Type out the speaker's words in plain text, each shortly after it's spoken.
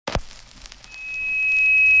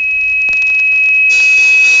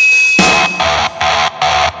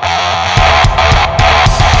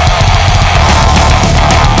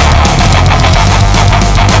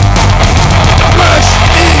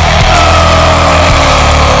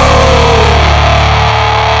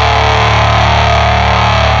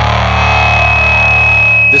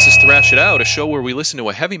Out, a show where we listen to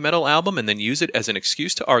a heavy metal album and then use it as an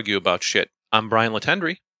excuse to argue about shit. I'm Brian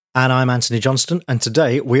Latendry. And I'm Anthony Johnston, and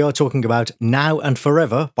today we are talking about Now and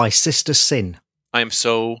Forever by Sister Sin. I am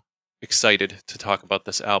so excited to talk about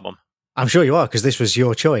this album. I'm sure you are, because this was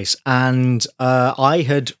your choice. And I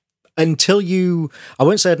had, until you, I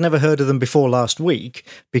won't say I'd never heard of them before last week,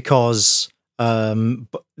 because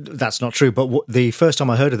but that's not true. But the first time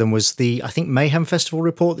I heard of them was the, I think, Mayhem Festival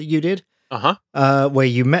report that you did, where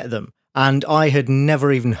you met them. And I had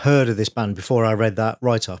never even heard of this band before I read that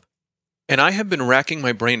write-up. And I have been racking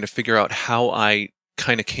my brain to figure out how I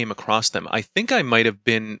kind of came across them. I think I might have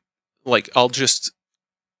been, like,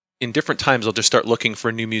 in different times, I'll just start looking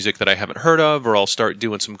for new music that I haven't heard of, or I'll start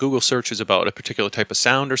doing some Google searches about a particular type of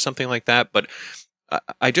sound or something like that. But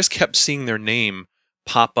I just kept seeing their name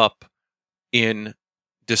pop up in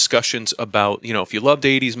discussions about, you know, if you loved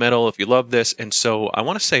 80s metal, if you love this. And so I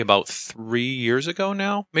want to say about 3 years ago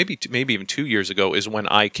now, maybe even 2 years ago is when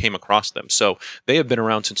I came across them. So they have been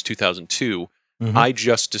around since 2002. Mm-hmm. I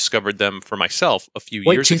just discovered them for myself a few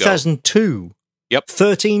years 2002? ago. 2002? Yep.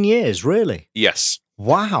 13 years, really? Yes.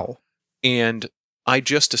 Wow. And I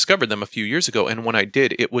just discovered them a few years ago. And when I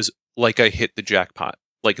did, it was like I hit the jackpot.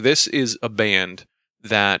 Like, this is a band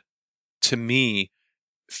that, to me,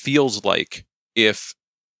 feels like if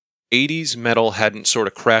 80s metal hadn't sort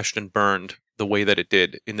of crashed and burned the way that it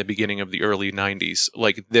did in the beginning of the early 90s,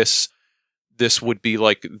 like this would be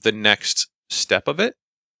like the next step of it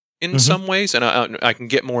in some ways. And I can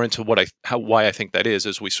get more into why I think that is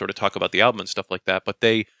as we sort of talk about the album and stuff like that. But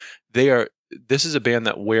this is a band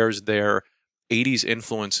that wears their 80s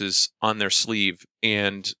influences on their sleeve.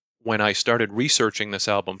 And when I started researching this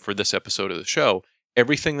album for this episode of the show,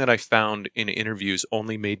 everything that I found in interviews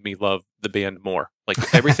only made me love the band more.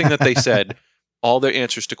 Like, everything that they said, all their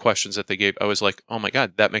answers to questions that they gave, I was like, oh my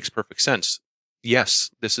God, that makes perfect sense. Yes,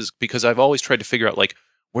 this is because I've always tried to figure out, like,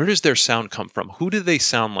 where does their sound come from? Who do they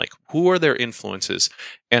sound like? Who are their influences?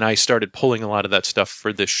 And I started pulling a lot of that stuff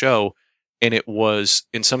for this show. And it was,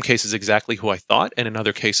 in some cases, exactly who I thought. And in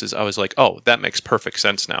other cases, I was like, oh, that makes perfect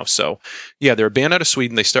sense now. So, yeah, they're a band out of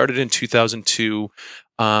Sweden. They started in 2002.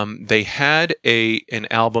 They had an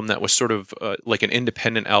album that was sort of like an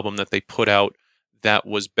independent album that they put out that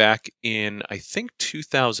was back in, I think,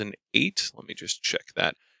 2008. Let me just check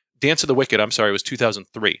that. Dance of the Wicked, was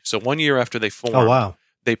 2003. So 1 year after they formed,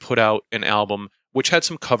 They put out an album which had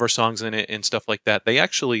some cover songs in it and stuff like that. They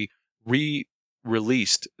actually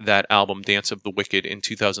released that album, Dance of the Wicked, in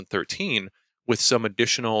 2013 with some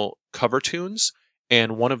additional cover tunes.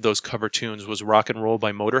 And one of those cover tunes was Rock and Roll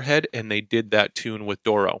by Motorhead, and they did that tune with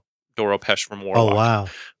Doro Pesch from Warlock. Oh, wow.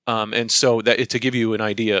 And so that to give you an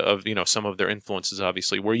idea of, you know, some of their influences,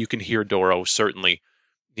 obviously, where you can hear Doro, certainly,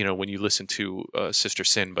 you know, when you listen to Sister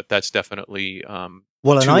Sin, but that's definitely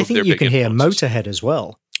well, and I think you can hear Motorhead as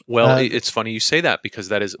well. Well, it's funny you say that, because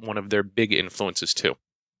that is one of their big influences too.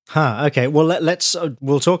 Okay. Well,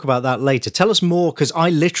 we'll talk about that later. Tell us more, because I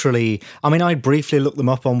briefly looked them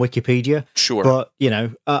up on Wikipedia. Sure. But, you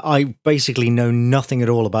know, I basically know nothing at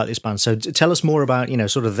all about this band. So tell us more about, you know,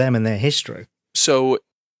 sort of them and their history. So,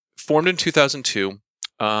 formed in 2002,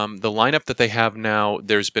 the lineup that they have now,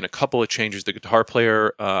 there's been a couple of changes. The guitar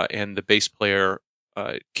player and the bass player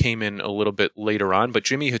came in a little bit later on, but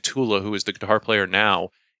Jimmy Hatula, who is the guitar player now,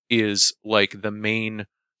 is like the main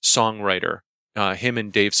songwriter. Him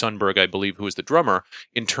and Dave Sundberg, I believe, who is the drummer,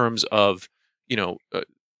 in terms of, you know,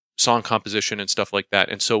 song composition and stuff like that.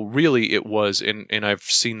 And so really it was, and I've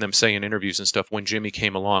seen them say in interviews and stuff, when Jimmy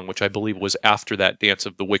came along, which I believe was after that Dance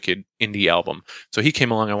of the Wicked indie album. So he came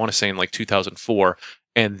along, I want to say, in like 2004,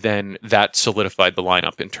 and then that solidified the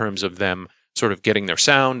lineup in terms of them sort of getting their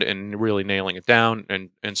sound and really nailing it down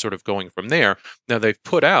and sort of going from there. Now they've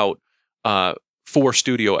put out 4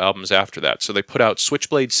 studio albums after that. So they put out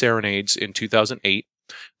Switchblade Serenades in 2008.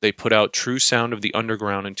 They put out True Sound of the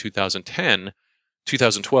Underground in 2010.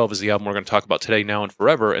 2012 is the album we're going to talk about today, Now and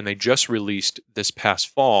Forever. And they just released this past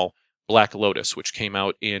fall Black Lotus, which came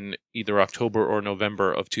out in either October or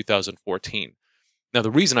November of 2014. Now,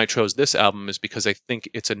 the reason I chose this album is because I think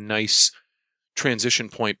it's a nice transition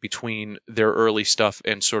point between their early stuff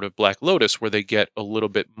and sort of Black Lotus, where they get a little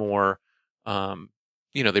bit more,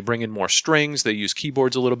 you know, they bring in more strings, they use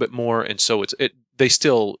keyboards a little bit more, and so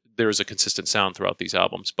there's a consistent sound throughout these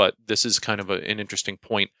albums, but this is kind of an interesting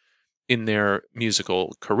point in their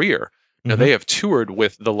musical career. Now, they have toured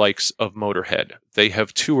with the likes of Motorhead. They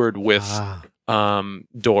have toured with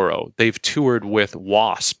Doro. They've toured with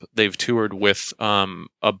Wasp. They've toured with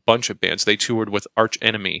a bunch of bands. They toured with Arch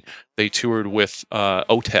Enemy. They toured with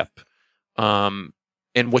OTEP.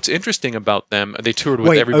 And what's interesting about them, they toured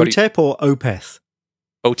with everybody. OTEP or Opeth?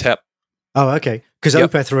 OTEP. Oh, okay. Because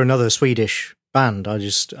Yep. Opeth are another Swedish band. I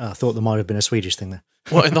just thought there might have been a Swedish thing there.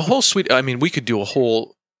 Well, and the whole I mean, we could do a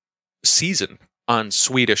whole season on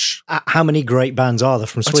Swedish. How many great bands are there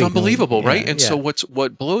from Sweden? It's unbelievable, right? And yeah. so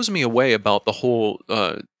what blows me away about the whole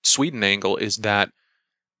Sweden angle is that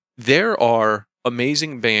there are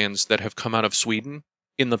amazing bands that have come out of Sweden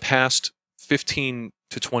in the past 15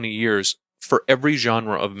 to 20 years for every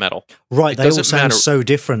genre of metal. Right, It they all doesn't sound matter. so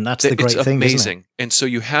different. That's the great It's thing, isn't amazing. And so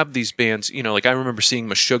you have these bands, you know, like I remember seeing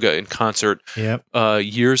Meshuggah in concert it? Yeah.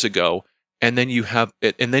 years ago, and then you have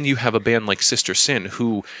a band like Sister Sin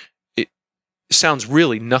who it sounds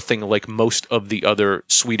really nothing like most of the other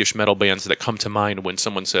Swedish metal bands that come to mind when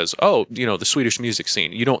someone says, "Oh, you know, the Swedish music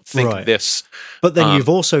scene." You don't think Right. this. But then you've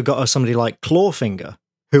also got somebody like Clawfinger,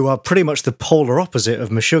 who are pretty much the polar opposite of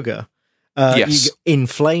Meshuggah. Yes. In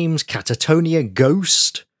Flames, Catatonia,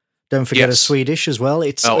 Ghost. Don't forget a Yes. Swedish as well.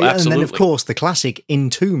 It's Oh, and then of absolutely. course the classic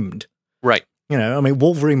Entombed. Right. You know, I mean,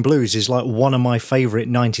 Wolverine Blues is like one of my favorite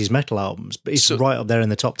 '90s metal albums, but it's So- right up there in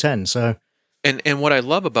the top 10. So And what I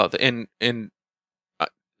love about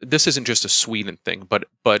this isn't just a Sweden thing, but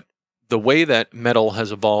the way that metal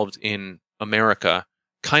has evolved in America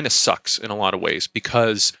kind of sucks in a lot of ways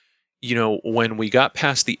because, you know, when we got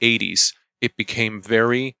past the 80s, it became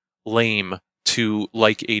very lame to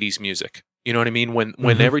like 80s music. You know what I mean?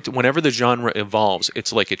 Whenever the genre evolves,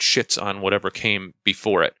 it's like it shits on whatever came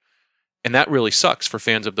before it. And that really sucks for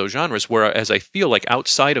fans of those genres, whereas I feel like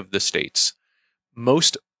outside of the States,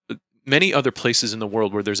 many other places in the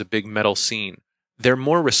world where there's a big metal scene, they're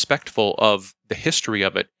more respectful of the history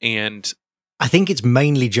of it. And I think it's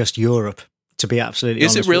mainly just Europe, to be absolutely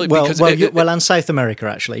Is it honest. really? Well, Because and South America,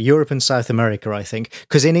 actually. Europe and South America, I think.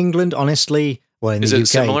 Because in England, honestly, well, in is the it UK,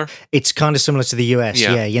 similar? it's kind of similar to the US.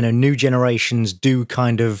 Yeah. Yeah, you know, new generations do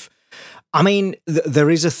kind of. I mean, there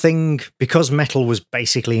is a thing, because metal was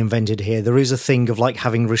basically invented here, there is a thing of like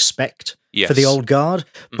having respect Yes. for the old guard,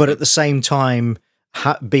 but Mhm. at the same time,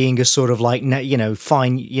 being a sort of like, you know,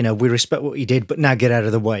 fine, you know, we respect what you did, but now get out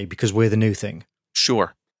of the way because we're the new thing.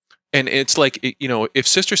 Sure. And it's like, you know, if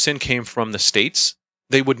Sister Sin came from the States,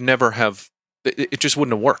 they would never have, it just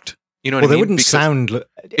wouldn't have worked. You know what Well, I they mean? wouldn't Because- sound at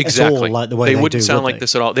exactly all like the way they wouldn't do, sound would like they?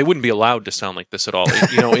 this at all. They wouldn't be allowed to sound like this at all.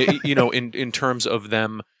 In terms of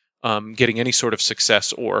them getting any sort of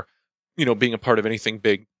success or, you know, being a part of anything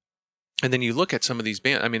big. And then you look at some of these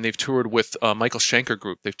bands. I mean, they've toured with Michael Schenker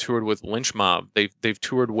Group. They've toured with Lynch Mob. They've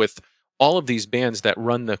toured with all of these bands that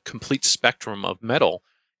run the complete spectrum of metal.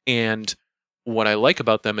 And what I like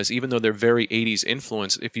about them is even though they're very 80s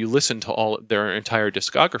influenced, if you listen to all their entire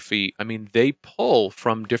discography, I mean, they pull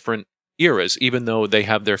from different eras, even though they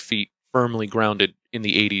have their feet firmly grounded in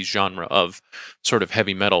the 80s genre of sort of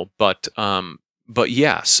heavy metal. But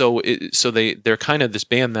yeah, so they're kind of this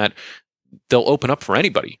band that they'll open up for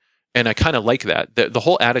anybody. And I kind of like that. The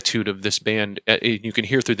whole attitude of this band, you can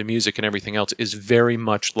hear through the music and everything else, is very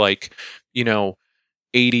much like, you know,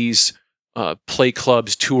 80s play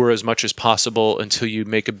clubs, tour as much as possible until you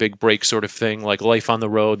make a big break sort of thing, like Life on the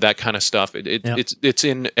Road, that kind of stuff. It's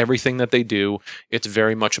in everything that they do. It's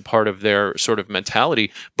very much a part of their sort of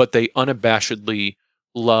mentality, but they unabashedly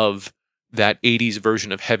love that 80s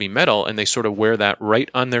version of heavy metal, and they sort of wear that right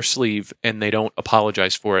on their sleeve, and they don't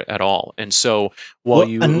apologize for it at all. And so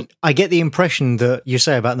and I get the impression that you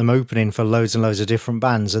say about them opening for loads and loads of different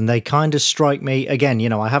bands, and they kind of strike me, again, you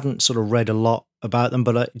know, I haven't sort of read a lot about them,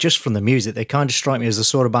 but just from the music, they kind of strike me as the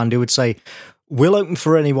sort of band who would say, we'll open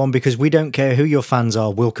for anyone because we don't care who your fans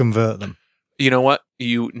are, we'll convert them. You know what?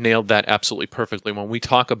 You nailed that absolutely perfectly. When we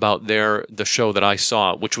talk about the show that I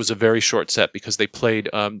saw, which was a very short set because they played,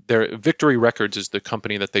 their Victory Records is the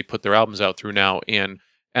company that they put their albums out through now. And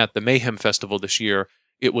at the Mayhem Festival this year,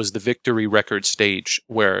 it was the Victory Records stage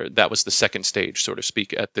where that was the second stage, so to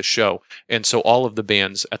speak, at the show. And so all of the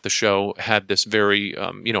bands at the show had this very,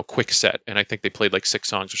 quick set. And I think they played like 6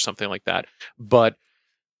 songs or something like that. But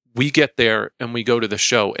we get there and we go to the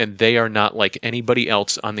show, and they are not like anybody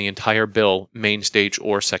else on the entire bill, main stage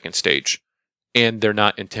or second stage. And they're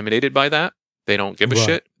not intimidated by that. They don't give a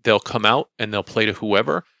shit. They'll come out and they'll play to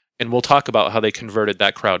whoever. And we'll talk about how they converted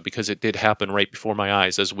that crowd because it did happen right before my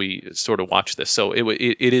eyes as we sort of watch this. So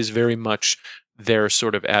it is very much their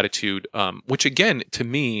sort of attitude, which again, to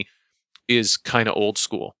me, is kind of old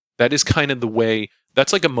school. That is kind of the way.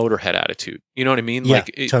 That's like a Motorhead attitude. You know what I mean? Yeah,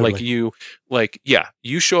 totally.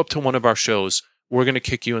 You show up to one of our shows, we're going to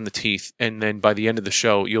kick you in the teeth, and then by the end of the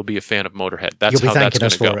show, you'll be a fan of Motorhead. That's how that's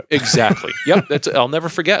going to go. Exactly. Yep. I'll never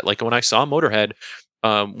forget. Like when I saw Motorhead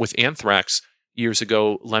with Anthrax years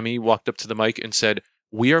ago, Lemmy walked up to the mic and said,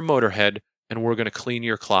 "We are Motorhead, and we're going to clean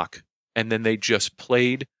your clock." And then they just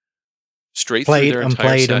played straight through their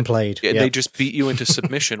entire set. And played. And they just beat you into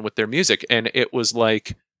submission with their music. And it was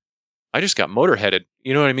like, I just got motorheaded.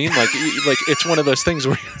 You know what I mean? Like it's one of those things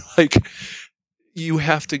where you're like, you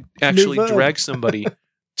have to actually drag somebody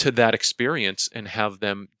to that experience and have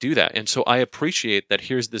them do that. And so I appreciate that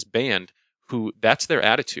here's this band who that's their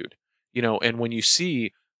attitude, you know, and when you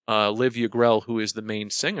see Liv Ugrell, who is the main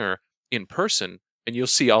singer, in person, and you'll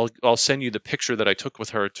see, I'll send you the picture that I took with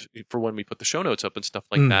her for when we put the show notes up and stuff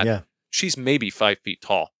like that. Yeah. She's maybe 5 feet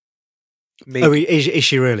tall. Maybe. Oh, is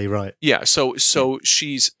she really? Right. Yeah. So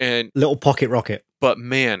she's an little pocket rocket, but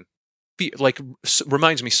man, like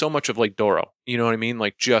reminds me so much of like Doro. You know what I mean?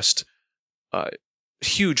 Like just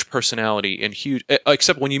huge personality and huge.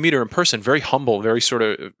 Except when you meet her in person, very humble, very sort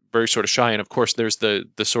of shy. And of course, there's the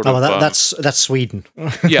sort of that's Sweden.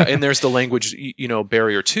 Yeah, and there's the language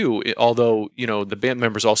barrier too. Although the band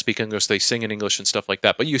members all speak English, they sing in English and stuff like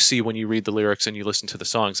that. But you see when you read the lyrics and you listen to the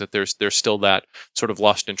songs that there's still that sort of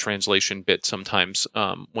lost in translation bit sometimes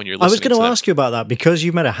when you're listening. I was going to ask you about that because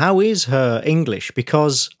you met her. How is her English?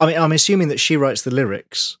 Because I mean, I'm assuming that she writes the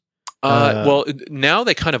lyrics. Well, now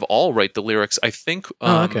they kind of all write the lyrics. I think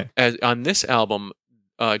okay. on this album,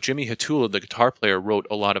 Jimmy Hatula, the guitar player, wrote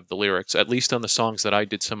a lot of the lyrics, at least on the songs that I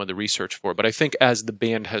did some of the research for. But I think as the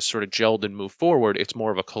band has sort of gelled and moved forward, it's more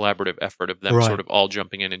of a collaborative effort of them sort of all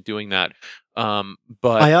jumping in and doing that.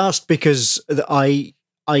 But I asked because I've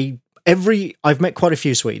met quite a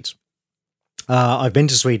few Swedes. I've been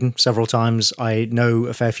to Sweden several times. I know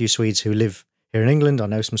a fair few Swedes who live here in England. I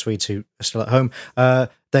know some Swedes who are still at home.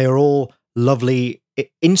 They are all lovely,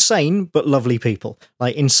 insane, but lovely people.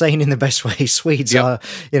 Like insane in the best way. Swedes are,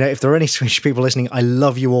 if there are any Swedish people listening, I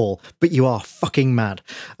love you all, but you are fucking mad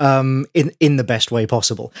in the best way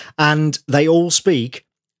possible. And they all speak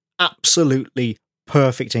absolutely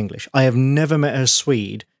perfect English. I have never met a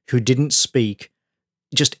Swede who didn't speak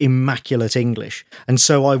just immaculate English. And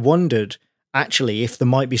so I wondered, actually, if there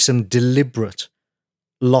might be some deliberate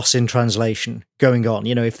loss in translation going on,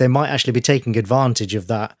 if they might actually be taking advantage of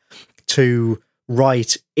that to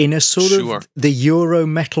write in a sort of the Euro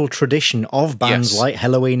metal tradition of bands like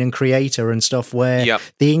Helloween and Creator and stuff where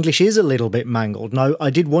the English is a little bit mangled. Now,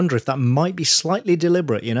 I did wonder if that might be slightly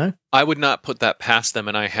deliberate, I would not put that past them,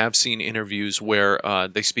 and I have seen interviews where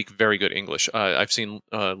they speak very good English. I've seen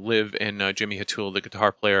Liv and Jimmy Hatula, the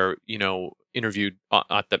guitar player, interviewed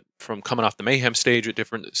from coming off the Mayhem stage at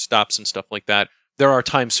different stops and stuff like that. There are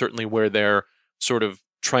times certainly where they're sort of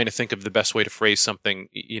trying to think of the best way to phrase something,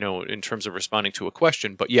 in terms of responding to a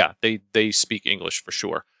question. But yeah, they speak English for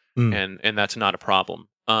sure, and that's not a problem.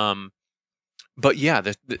 But yeah,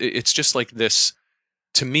 it's just like this.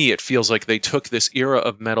 To me, it feels like they took this era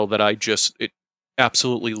of metal that I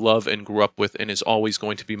absolutely love and grew up with, and is always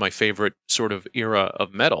going to be my favorite sort of era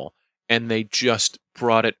of metal, and they just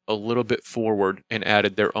brought it a little bit forward and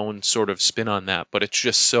added their own sort of spin on that. But it's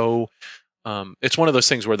just so. It's one of those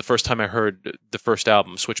things where the first time I heard the first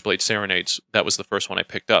album, Switchblade Serenades, that was the first one I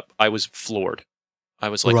picked up. I was floored. I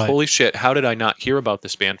was like, holy shit, how did I not hear about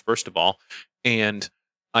this band, first of all? And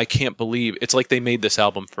I can't believe, it's like they made this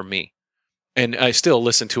album for me. And I still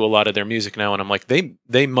listen to a lot of their music now, and I'm like,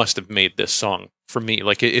 they must have made this song for me.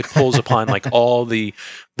 Like, it pulls upon like all the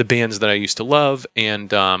bands that I used to love,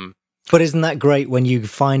 and but isn't that great when you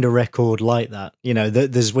find a record like that?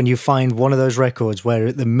 There's when you find one of those records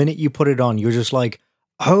where the minute you put it on, you're just like,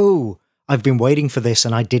 oh, I've been waiting for this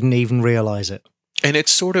and I didn't even realize it. And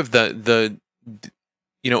it's sort of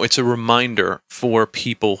it's a reminder for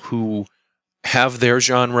people who have their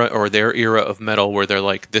genre or their era of metal where they're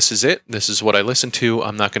like, this is it. This is what I listen to.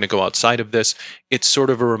 I'm not going to go outside of this. It's sort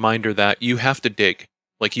of a reminder that you have to dig.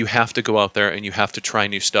 Like, you have to go out there and you have to try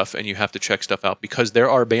new stuff and you have to check stuff out, because there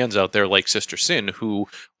are bands out there like Sister Sin who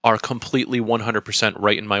are completely 100%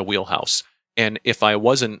 right in my wheelhouse. And if I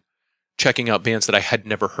wasn't checking out bands that I had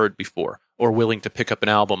never heard before, or willing to pick up an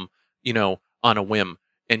album, on a whim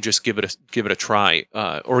and just give it a try,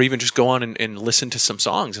 or even just go on and listen to some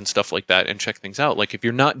songs and stuff like that and check things out. Like, if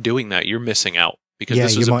you're not doing that, you're missing out, because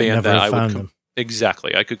this is a band that I would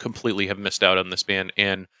exactly, I could completely have missed out on this band.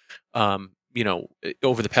 And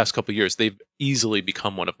over the past couple of years, they've easily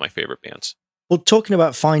become one of my favorite bands. Well, talking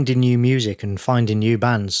about finding new music and finding new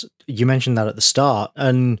bands, you mentioned that at the start,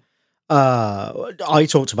 and I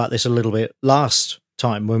talked about this a little bit last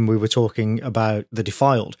time when we were talking about The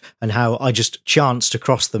Defiled and how I just chanced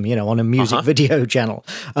across them, on a music video channel.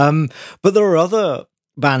 But there are other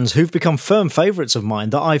bands who've become firm favourites of mine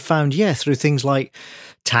that I found, through things like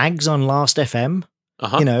tags on Last FM.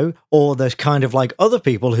 Or there's kind of like other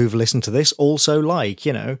people who've listened to this also like,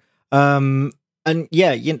 And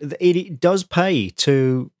yeah, it does pay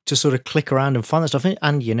to sort of click around and find that stuff.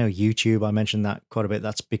 And YouTube, I mentioned that quite a bit.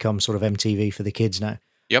 That's become sort of MTV for the kids now.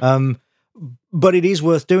 Yep. But it is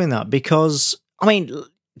worth doing that because, I mean,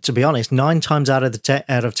 to be honest, 9 times out of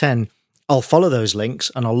 10, I'll follow those links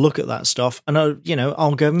and I'll look at that stuff and I'll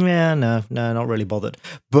go, yeah, no, not really bothered.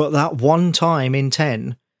 But that one time in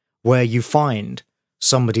 10 where you find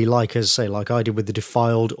somebody like I did with The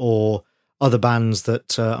Defiled or other bands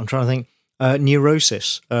that I'm trying to think.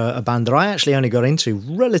 Neurosis, a band that I actually only got into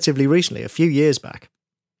relatively recently, a few years back,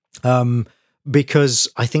 because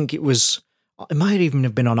I think it might even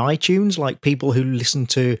have been on iTunes, like people who listened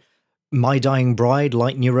to My Dying Bride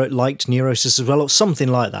liked Neurosis as well, or something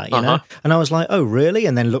like that, you know? And I was like, oh, really?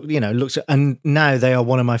 And then looked at, and now they are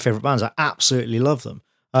one of my favorite bands. I absolutely love them.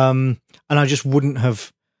 And I just wouldn't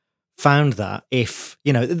have found that if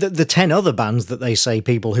the 10 other bands that they say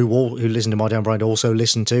people who listen to My Dying Bride also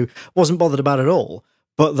listen to wasn't bothered about at all,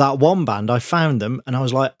 but that one band, I found them and I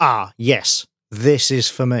was like, yes, this is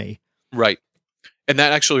for me. Right. And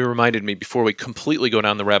that actually reminded me, before we completely go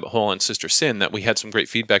down the rabbit hole on Sister Sin, that we had some great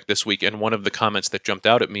feedback this week, and one of the comments that jumped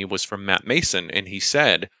out at me was from Matt Mason, and he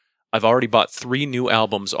said, I've already bought 3 new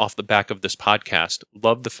albums off the back of this podcast.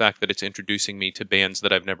 Love the fact that it's introducing me to bands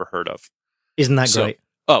that I've never heard of. Isn't that great?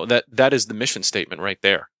 Oh, that is the mission statement right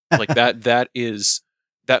there. Like that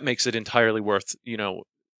makes it entirely worth,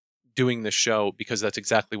 doing this show, because that's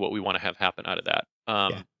exactly what we want to have happen out of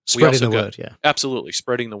that. Spreading the word, yeah. Absolutely,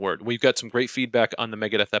 spreading the word. We've got some great feedback on the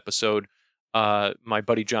Megadeth episode. My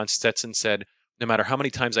buddy John Stetson said, no matter how many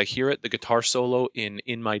times I hear it, the guitar solo in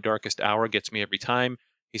My Darkest Hour gets me every time.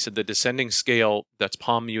 He said the descending scale that's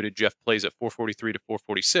palm muted Jeff plays at 443 to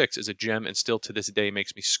 446 is a gem and still to this day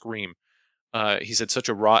makes me scream. He said, such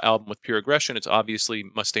a raw album with pure aggression. It's obviously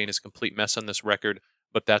Mustaine is a complete mess on this record,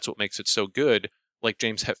 but that's what makes it so good. Like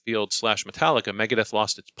James Hetfield / Metallica, Megadeth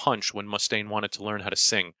lost its punch when Mustaine wanted to learn how to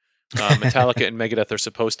sing. Metallica and Megadeth are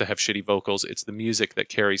supposed to have shitty vocals. It's the music that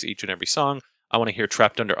carries each and every song. I want to hear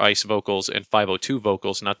Trapped Under Ice vocals and 502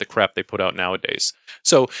 vocals, not the crap they put out nowadays.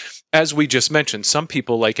 So, as we just mentioned, some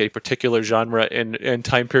people like a particular genre and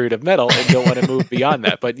time period of metal and don't want to move beyond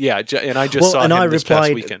that. But yeah, and I just saw him this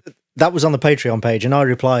past weekend. That was on the Patreon page, and I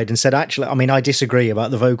replied and said, actually, I mean, I disagree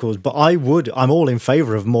about the vocals, but I'm all in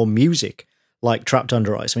favor of more music like Trapped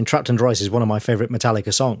Under Ice. I mean, Trapped Under Ice is one of my favorite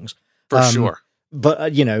Metallica songs. For sure.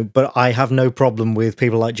 But, but I have no problem with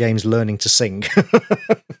people like James learning to sing.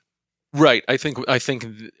 Right. I think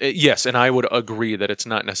yes, and I would agree that it's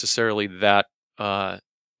not necessarily that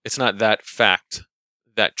it's not that fact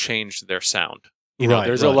that changed their sound.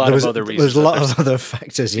 There's a lot of other reasons. There's a lot of other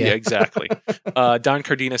factors, yeah. Yeah, exactly. Don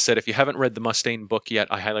Cardina said, if you haven't read the Mustaine book yet,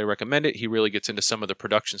 I highly recommend it. He really gets into some of the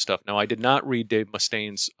production stuff. Now, I did not read Dave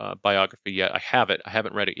Mustaine's biography yet. I have it. I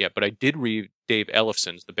haven't read it yet, but I did read Dave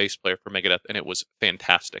Ellefson's, the bass player for Megadeth, and it was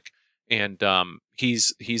fantastic. And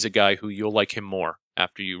he's a guy who you'll like him more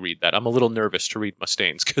after you read that. I'm a little nervous to read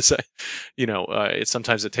Mustaine's because,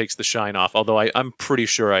 sometimes it takes the shine off, although I'm pretty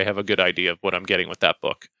sure I have a good idea of what I'm getting with that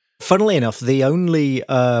book. Funnily enough, the only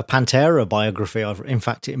Pantera biography in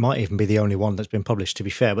fact, it might even be the only one that's been published, to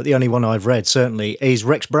be fair, but the only one I've read, certainly, is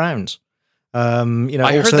Rex Brown's. I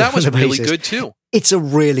heard that was really good, too. It's a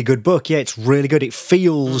really good book. Yeah, it's really good. It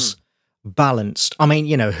feels balanced. I mean,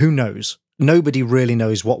 who knows? Nobody really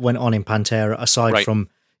knows what went on in Pantera aside from,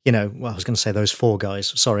 I was going to say those 4 guys.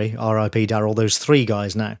 Sorry, R.I.P. Daryl, those 3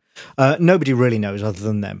 guys now. Nobody really knows other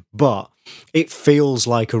than them. But it feels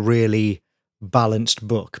like a really balanced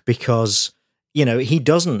book because, he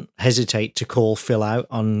doesn't hesitate to call Phil out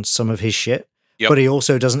on some of his shit, but he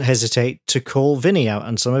also doesn't hesitate to call Vinny out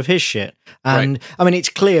on some of his shit. And I mean, it's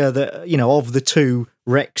clear that, of the 2,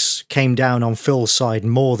 Rex came down on Phil's side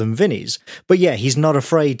more than Vinny's. But yeah, he's not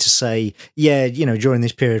afraid to say, during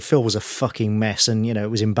this period, Phil was a fucking mess and,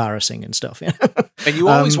 it was embarrassing and stuff. And you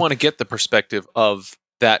always want to get the perspective of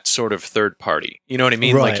that sort of third party. You know what I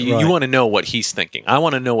mean? Right, you want to know what he's thinking. I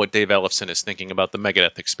want to know what Dave Ellefson is thinking about the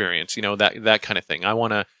Megadeth experience, that kind of thing. I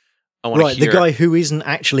want to hear. The guy who isn't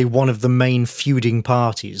actually one of the main feuding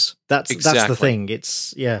parties. That's the thing.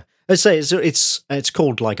 It's, yeah. Let's say it's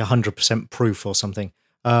called like 100% Proof or something.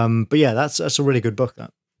 But yeah, that's a really good book,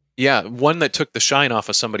 that. Yeah, one that took the shine off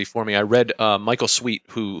of somebody for me. I read Michael Sweet,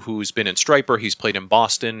 who's been in Stryper. He's played in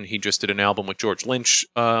Boston. He just did an album with George Lynch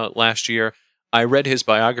last year. I read his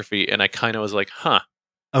biography and I kind of was like, huh.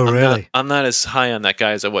 Oh, really? I'm not as high on that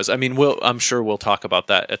guy as I was. I mean, I'm sure we'll talk about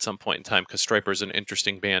that at some point in time because Stryper is an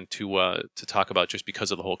interesting band to talk about just because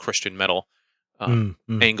of the whole Christian metal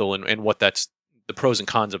angle and what that's the pros and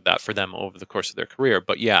cons of that for them over the course of their career.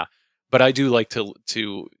 But yeah, I do like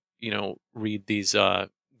to read these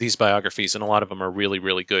these biographies, and a lot of them are really,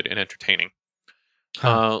 really good and entertaining.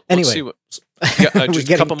 Anyway, let's see what, just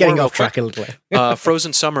a couple getting more off track a little.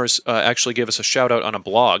 Frozen Summers actually gave us a shout out on a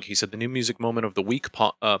blog. He said the new music moment of the week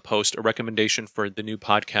post a recommendation for the new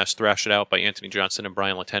podcast Thrash It Out by Anthony Johnson and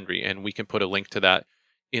Brian Latendry, and we can put a link to that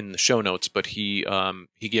in the show notes. But he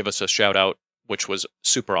gave us a shout out, which was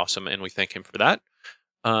super awesome, and we thank him for that.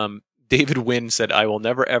 David Wynn said, "I will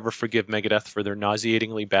never ever forgive Megadeth for their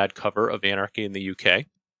nauseatingly bad cover of Anarchy in the UK."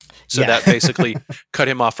 So that basically cut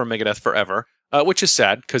him off from Megadeth forever. Which is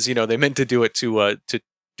sad because they meant to do it to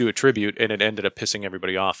do a tribute, and it ended up pissing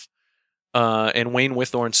everybody off. And Wayne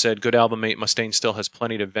Withorn said, "Good album, mate. Mustaine still has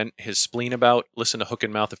plenty to vent his spleen about. Listened to Hook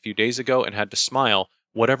and Mouth a few days ago and had to smile.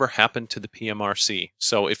 Whatever happened to the PMRC?"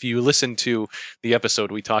 So if you listen to the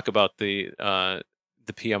episode, we talk about the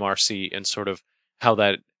PMRC and sort of how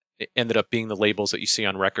that ended up being the labels that you see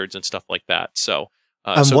on records and stuff like that. So.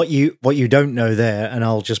 What you don't know there, and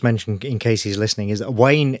I'll just mention in case he's listening, is that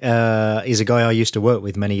Wayne is a guy I used to work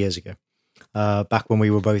with many years ago, back when we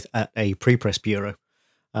were both at a pre-press bureau,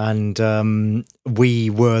 and we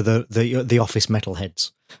were the office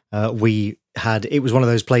metalheads. It was one of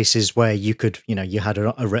those places where you could, you had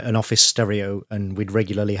an office stereo, and we'd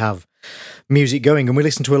regularly have music going, and we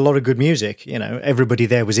listened to a lot of good music. Everybody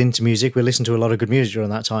there was into music. We listened to a lot of good music during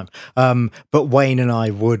that time. But Wayne and I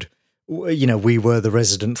would. We were the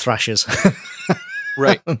resident thrashers.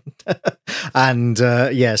 Right. And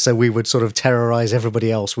so we would sort of terrorize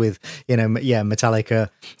everybody else with, Metallica,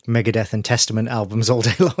 Megadeth, and Testament albums all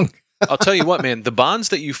day long. I'll tell you what, man, the bonds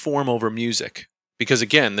that you form over music, because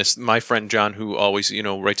again, my friend John, who always,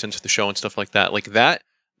 writes into the show and stuff like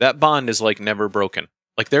that bond is like never broken.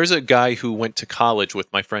 Like there's a guy who went to college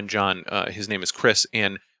with my friend John, his name is Chris,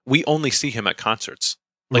 and we only see him at concerts.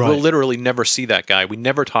 Like, we'll literally never see that guy. We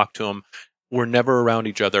never talk to him. We're never around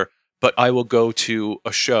each other. But I will go to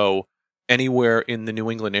a show anywhere in the New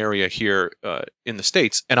England area here in the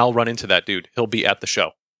States, and I'll run into that dude. He'll be at the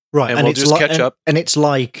show. Right. And we'll just catch up. And it's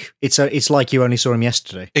like you only saw him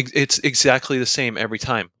yesterday. It's exactly the same every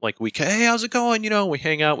time. Like, hey, how's it going? We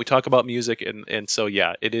hang out, we talk about music. And so,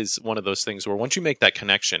 yeah, it is one of those things where once you make that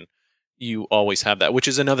connection, you always have that, which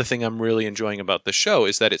is another thing I'm really enjoying about the show,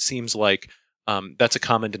 is that it seems like that's a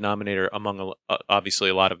common denominator among obviously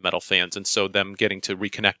a lot of metal fans, and so them getting to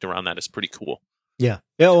reconnect around that is pretty cool. Yeah.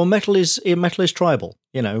 Well, metal is tribal.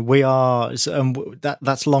 We are.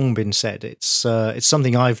 That's long been said. It's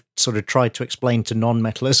something I've sort of tried to explain to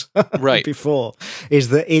non-metalers right before. Is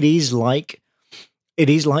that it is like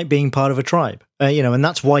being part of a tribe. And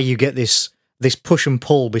that's why you get this push and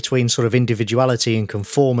pull between sort of individuality and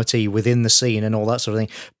conformity within the scene and all that sort of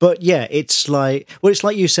thing. But yeah, it's like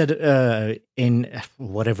you said in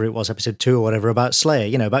whatever it was, episode 2 or whatever, about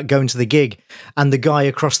Slayer, about going to the gig and the guy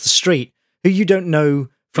across the street who you don't know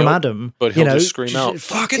from Adam, but he'll just scream out,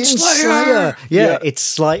 "Fucking Slayer!" Yeah,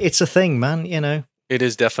 it's like, it's a thing, man, It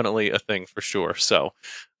is definitely a thing for sure. So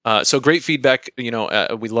great feedback. We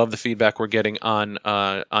love the feedback we're getting on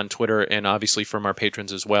Twitter, and obviously from our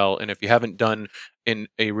patrons as well. And if you haven't done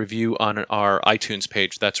a review on our iTunes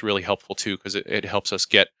page, that's really helpful too, because it helps us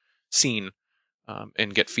get seen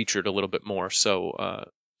and get featured a little bit more. So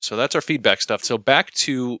that's our feedback stuff. So back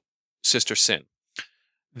to Sister Sin.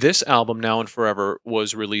 This album, Now and Forever,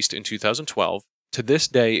 was released in 2012. To this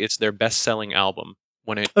day, it's their best-selling album.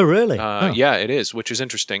 Oh, really? Yeah, it is, which is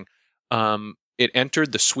interesting. It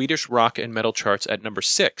entered the Swedish rock and metal charts at number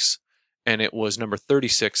 6, and it was number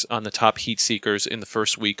 36 on the top heat seekers in the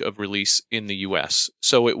first week of release in the US.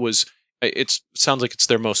 So it sounds like it's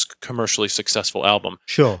their most commercially successful album.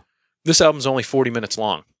 Sure. This album's only 40 minutes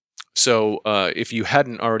long. So if you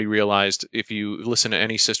hadn't already realized, if you listen to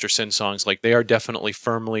any Sister Sin songs, like, they are definitely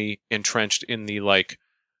firmly entrenched in the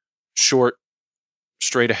short,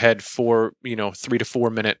 straight ahead 3 to 4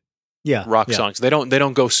 minute rock songs. They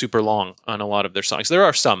don't go super long on a lot of their songs. There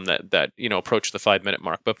are some that approach the 5-minute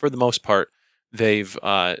mark, but for the most part, they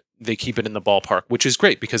keep it in the ballpark, which is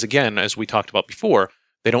great because, again, as we talked about before,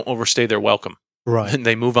 they don't overstay their welcome. Right. And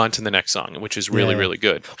they move on to the next song, which is really, really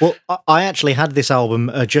good. Well, I actually had this album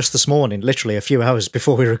just this morning, literally a few hours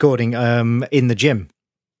before we were recording, in the gym.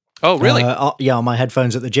 Oh, really? On my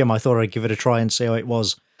headphones at the gym. I thought I'd give it a try and see how it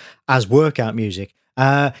was as workout music.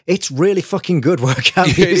 It's really fucking good workout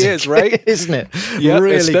music. It is, right? Isn't it? Yeah,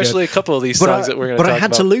 really especially good. A couple of these songs that we're going to talk about. But I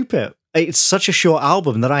had to loop it. It's such a short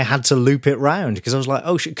album that I had to loop it round because I was like,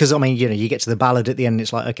 oh shit. Because you get to the ballad at the end, and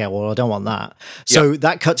it's like, okay, well, I don't want that. So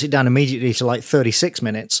that cuts it down immediately to 36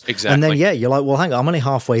 minutes. Exactly. And then, you're like, well, hang on, I'm only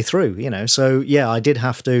halfway through, So, I did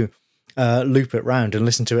have to loop it round and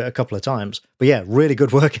listen to it a couple of times. But yeah, really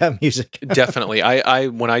good workout music. Definitely. I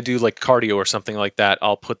when I do like cardio or something like that,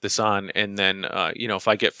 I'll put this on, and then if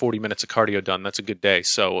I get 40 minutes of cardio done, that's a good day.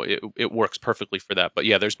 So it works perfectly for that. But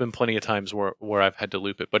yeah, there's been plenty of times where I've had to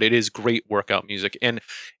loop it, but it is great workout music, and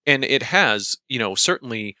it has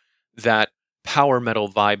certainly that power metal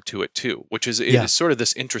vibe to it too, which is it is sort of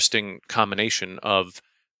this interesting combination of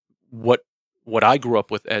what I grew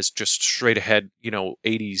up with as just straight ahead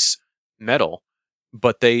 80s metal,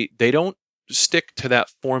 but they don't stick to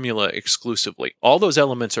that formula exclusively. All those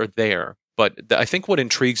elements are there, but I think what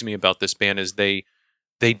intrigues me about this band is they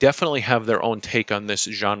definitely have their own take on this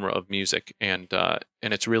genre of music, and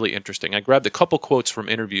it's really interesting. I grabbed a couple quotes from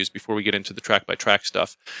interviews before we get into the track by track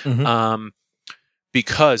stuff,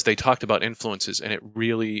 because they talked about influences, and it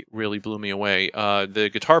really, really blew me away. The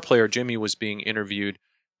guitar player Jimmy was being interviewed,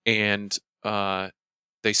 and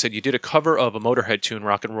they said, you did a cover of a Motorhead tune,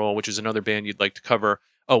 Rock and Roll, which is another band you'd like to cover.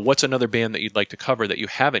 Oh, what's another band that you'd like to cover that you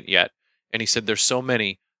haven't yet? And he said, there's so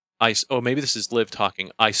many. Maybe this is Liv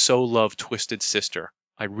talking. I so love Twisted Sister.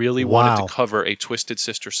 I really wanted to cover a Twisted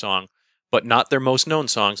Sister song, but not their most known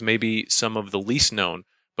songs, maybe some of the least known,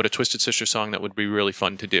 but a Twisted Sister song that would be really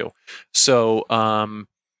fun to do. So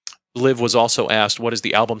Liv was also asked, what does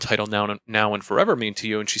the album title Now and Forever mean to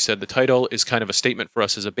you? And she said, the title is kind of a statement for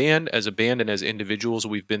us as a band and as individuals.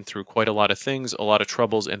 We've been through quite a lot of things, a lot of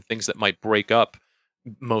troubles and things that might break up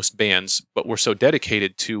most bands, but we're so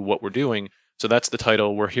dedicated to what we're doing. So that's the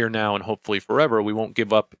title. We're here now and hopefully forever. We won't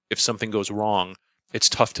give up if something goes wrong. It's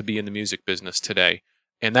tough to be in the music business today.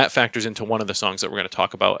 And that factors into one of the songs that we're going to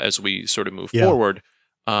talk about as we sort of move forward,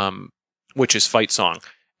 which is Fight Song.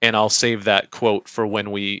 And I'll save that quote for when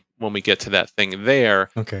we get to that thing there.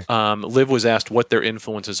 Okay. Liv was asked what their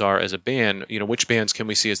influences are as a band. Which bands can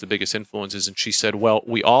we see as the biggest influences? And she said, well,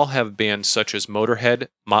 we all have bands such as Motorhead,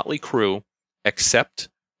 Motley Crue, Accept,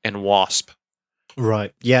 and Wasp.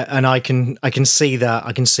 Right. Yeah, and I can see that.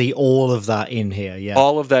 I can see all of that in here. Yeah.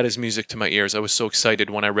 All of that is music to my ears. I was so excited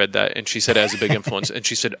when I read that, and she said it has a big influence. And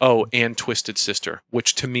she said, "Oh, and Twisted Sister,"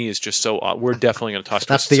 which to me is just so odd. We're definitely going to talk.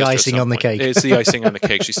 That's the icing on the cake. It's the icing on the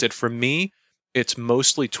cake. She said, "For me, it's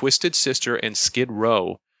mostly Twisted Sister and Skid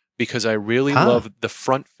Row because I really love the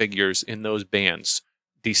front figures in those bands,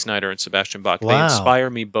 Dee Snider and Sebastian Bach. They inspire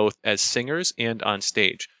me both as singers and on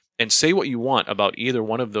stage. And say what you want about either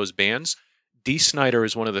one of those bands." Dee Snider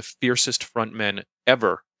is one of the fiercest frontmen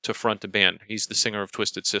ever to front a band. He's the singer of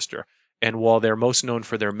Twisted Sister. And while they're most known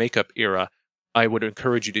for their makeup era, I would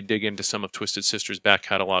encourage you to dig into some of Twisted Sister's back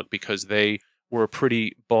catalog because they were a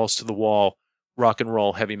pretty balls-to-the-wall rock and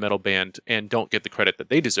roll heavy metal band and don't get the credit that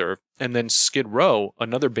they deserve. And then Skid Row,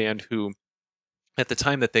 another band who, at the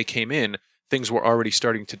time that they came in, things were already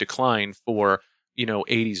starting to decline for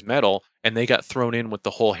 80s metal, and they got thrown in with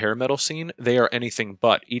the whole hair metal scene. They are anything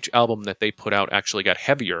but. Each album that they put out actually got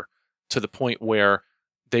heavier to the point where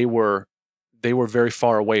they were very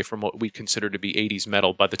far away from what we consider to be 80s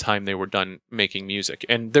metal by the time they were done making music.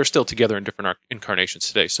 And they're still together in different incarnations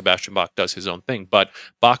today. Sebastian Bach does his own thing, but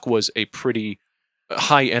Bach was a pretty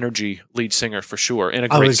high energy lead singer for sure, and a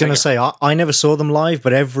great I was going to say I never saw them live,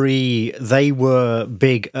 but they were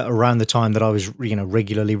big around the time that I was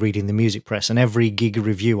regularly reading the music press, and every gig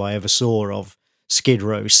review I ever saw of Skid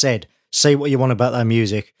Row said, say what you want about their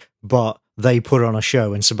music, but they put on a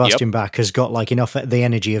show, and Sebastian Bach has got like enough the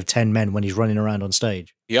energy of 10 men when he's running around on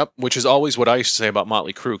stage. Yep, which is always what I used to say about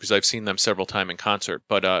Motley Crue because I've seen them several times in concert.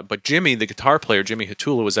 But Jimmy, the guitar player, Jimmy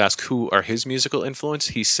Hatula, was asked who are his musical influence.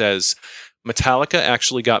 He says, Metallica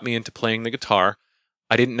actually got me into playing the guitar.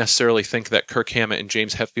 I didn't necessarily think that Kirk Hammett and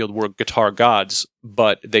James Hetfield were guitar gods,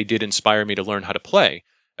 but they did inspire me to learn how to play.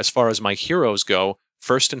 As far as my heroes go,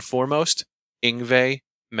 first and foremost, Yngwie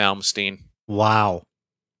Malmsteen. Wow.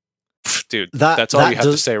 Dude, that's all you have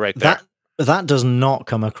to say right there. That does not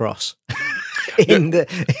come across. And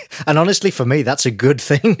honestly, for me, that's a good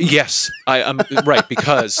thing. Yes, I'm right,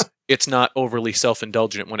 because it's not overly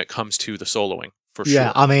self-indulgent when it comes to the soloing. For sure.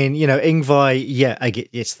 Yeah, I mean, Yngwie, I get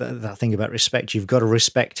it's that thing about respect. You've got to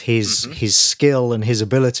respect his skill and his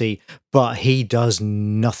ability, but he does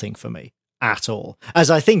nothing for me at all. As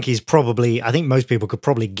I think most people could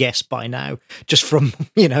probably guess by now, just from,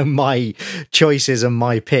 my choices and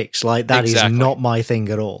my picks. Like, that is not my thing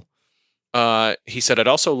at all. He said, I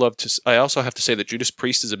also have to say that Judas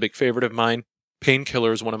Priest is a big favorite of mine.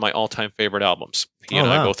 Painkiller is one of my all-time favorite albums. He and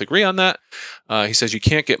I both agree on that. He says, you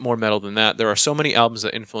can't get more metal than that. There are so many albums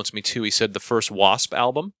that influenced me too. He said the first Wasp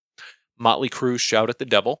album, Motley Crue's Shout at the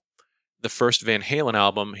Devil, the first Van Halen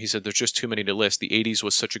album. He said, there's just too many to list. The 80s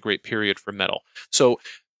was such a great period for metal. So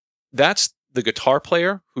that's the guitar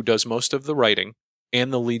player who does most of the writing.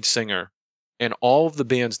 and the lead singer and all of the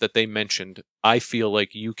bands that they mentioned, I feel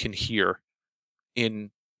like you can hear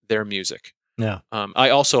in their music. Yeah. I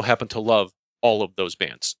also happen to love all of those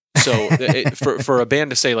bands. So for a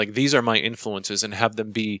band to say like these are my influences and have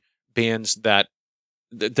them be bands that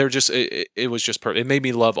they're just it was just perfect. It made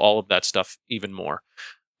me love all of that stuff even more.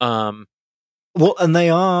 Well, and they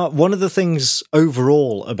are one of the things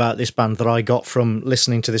overall about this band that I got from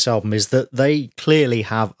listening to this album is that they clearly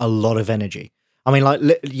have a lot of energy. I mean, like,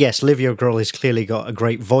 yes, Livia Grohl has clearly got a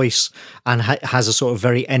great voice and has a sort of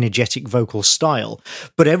very energetic vocal style,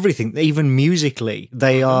 but everything, even musically,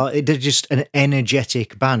 they're just an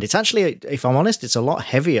energetic band. It's actually, if I'm honest, it's a lot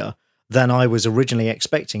heavier than I was originally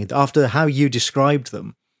expecting. After how you described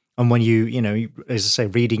them, and when you know, as I say,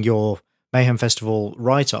 reading your Mayhem Festival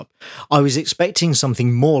write-up, I was expecting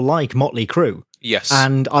something more like Motley Crue. Yes.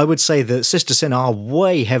 And I would say that Sister Sin are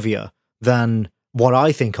way heavier than what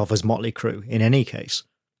I think of as Motley Crue in any case.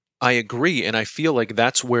 I agree, and I feel like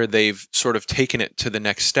that's where they've sort of taken it to the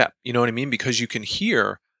next step. You know what I mean? Because you can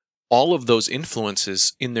hear all of those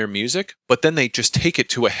influences in their music, but then they just take it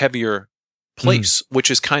to a heavier place,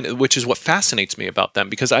 which is what fascinates me about them,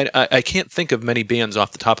 because I can't think of many bands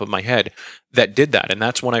off the top of my head that did that. And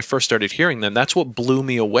that's when I first started hearing them. That's what blew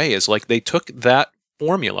me away, is like they took that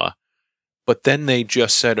formula, but then they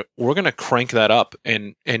just said, we're going to crank that up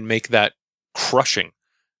and make that crushing.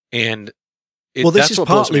 And this is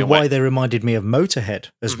partly why they reminded me of Motorhead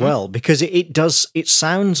as well, because it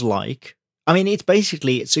sounds like, I mean,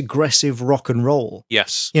 it's aggressive rock and roll.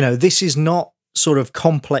 Yes. You know, this is not sort of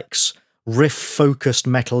complex riff-focused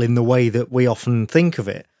metal in the way that we often think of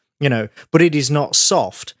it, you know, but it is not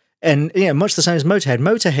soft. And, you know, much the same as Motorhead.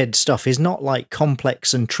 Motorhead stuff is not, like,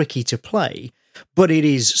 complex and tricky to play, but it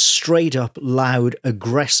is straight-up, loud,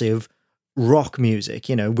 aggressive rock music,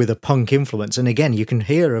 you know, with a punk influence. And again, you can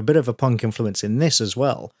hear a bit of a punk influence in this as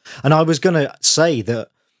well. And I was going to say that,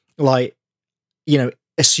 like, you know,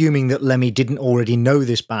 assuming that Lemmy didn't already know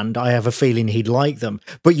this band, I have a feeling he'd like them.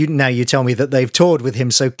 But now you tell me that they've toured with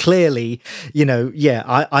him, so clearly, you know, yeah,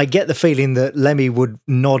 I get the feeling that Lemmy would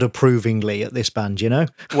nod approvingly at this band, you know?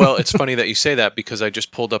 Well, it's funny that you say that, because I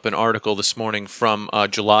just pulled up an article this morning from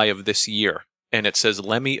July of this year, and it says,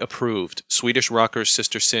 Lemmy approved. Swedish rockers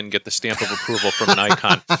Sister Sin get the stamp of approval from an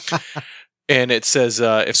icon. And it says,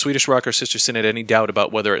 if Swedish rocker Sister Sin had any doubt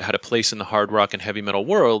about whether it had a place in the hard rock and heavy metal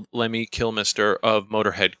world, Lemmy Kilmister of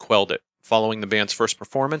Motorhead quelled it. Following the band's first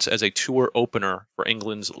performance as a tour opener for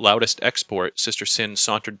England's loudest export, Sister Sin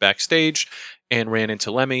sauntered backstage and ran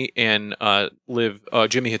into Lemmy, and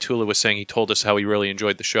Jimmy Hatula was saying he told us how he really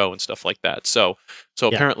enjoyed the show and stuff like that. So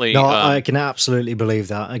apparently... No, I can absolutely believe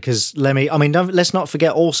that, because Lemmy... I mean, let's not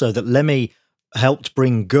forget also that Lemmy helped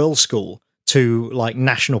bring Girl School to, like,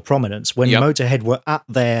 national prominence. When Motorhead were at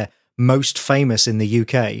their most famous in the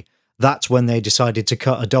UK, that's when they decided to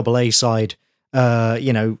cut a double A side,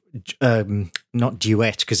 you know, not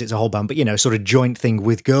duet because it's a whole band, but, you know, sort of joint thing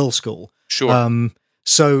with Girl School. Sure.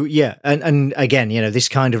 So yeah, and again, you know, this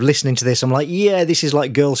kind of listening to this, I'm like, yeah, this is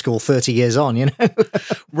like Girl School 30 years on, you know.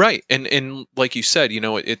 Right, and like you said, you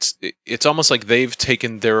know, it's almost like they've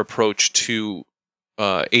taken their approach to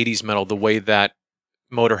 80s metal the way that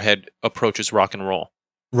Motorhead approaches rock and roll.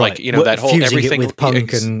 Right. Like, you know, that whole everything with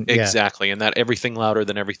punk exactly, and that everything louder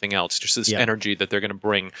than everything else. Just this energy that they're going to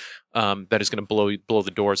bring, that is going to blow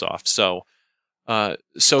the doors off. So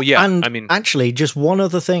yeah, and I mean, actually, just one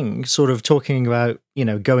other thing, sort of talking about, you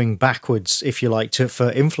know, going backwards, if you like,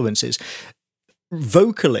 for influences,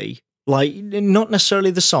 vocally, like, not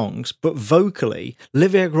necessarily the songs, but vocally,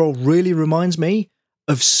 Livia Grohl really reminds me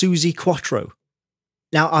of Suzi Quatro.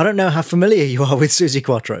 Now, I don't know how familiar you are with Suzi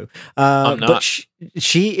Quatro, but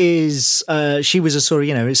she is, she was a sort of,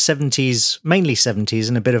 you know, 70s, mainly 70s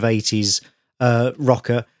and a bit of 80s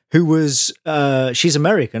rocker who was, she's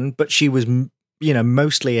American, but she was, you know,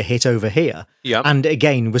 mostly a hit over here. Yeah. And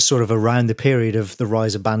again, was sort of around the period of the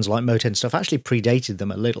rise of bands like Motorhead and stuff, actually predated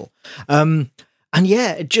them a little. And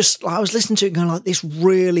yeah, just, I was listening to it going like, this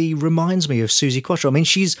really reminds me of Suzi Quatro. I mean,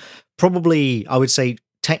 she's probably, I would say,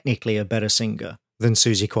 technically a better singer than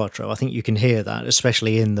Suzi Quatro. I think you can hear that,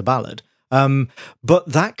 especially in the ballad. But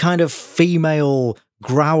that kind of female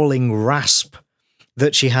growling rasp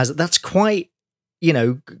that she has, that's quite, you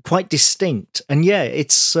know, quite distinct. And yeah,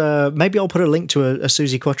 it's maybe I'll put a link to a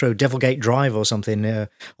Suzi Quatro Devilgate Drive or something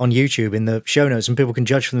on YouTube in the show notes, and people can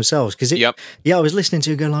judge for themselves. Because yeah, I was listening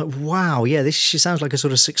to it going like, wow, yeah, she sounds like a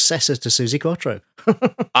sort of successor to Suzi Quatro.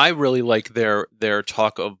 I really like their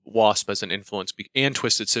talk of Wasp as an influence and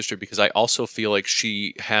Twisted Sister, because I also feel like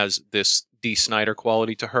she has this Dee Snider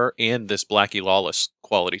quality to her and this Blackie Lawless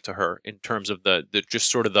quality to her in terms of the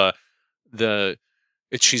just sort of the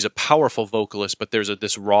she's a powerful vocalist, but there's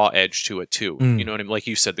this raw edge to it too. You know what I mean? Like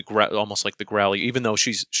you said, almost like the growly. Even though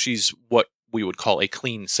she's what we would call a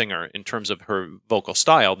clean singer in terms of her vocal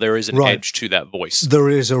style, there is an edge to that voice. There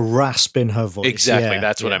is a rasp in her voice. Exactly,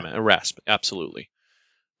 that's what I meant. A rasp, absolutely.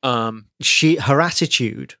 Her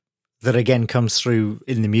attitude that again comes through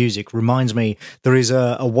in the music reminds me. There is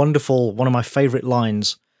a wonderful, one of my favorite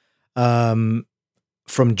lines from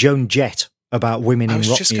Joan Jett about women in rock music.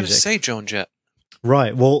 I was just going to say Joan Jett.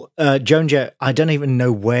 Right. Well, Joan Jett, I don't even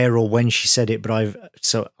know where or when she said it, but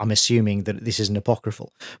so I'm assuming that this isn't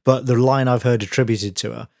apocryphal. But the line I've heard attributed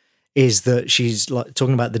to her is that she's like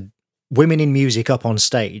talking about the women in music up on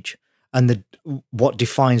stage and what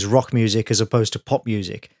defines rock music as opposed to pop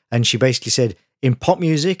music. And she basically said, in pop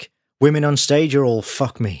music, women on stage are all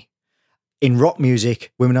fuck me. In rock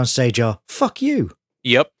music, women on stage are fuck you.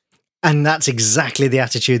 Yep. And that's exactly the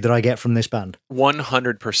attitude that I get from this band.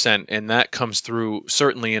 100%, and that comes through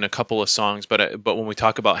certainly in a couple of songs. But when we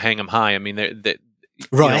talk about "Hang 'Em High," I mean,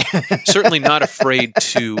 right, certainly not afraid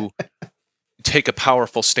to take a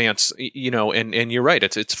powerful stance. And you're right.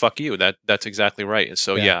 It's fuck you. That's exactly right. And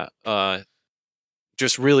so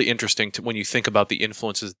just really interesting when you think about the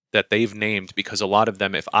influences that they've named, because a lot of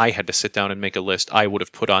them, if I had to sit down and make a list, I would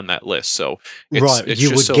have put on that list. So you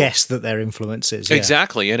would guess that their influences. Yeah.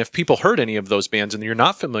 Exactly. And if people heard any of those bands and you're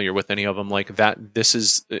not familiar with any of them, like that, this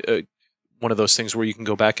is one of those things where you can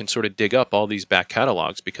go back and sort of dig up all these back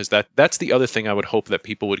catalogs, because that's the other thing I would hope that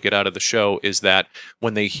people would get out of the show, is that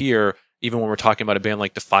when they hear, even when we're talking about a band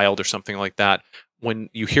like Defiled or something like that, when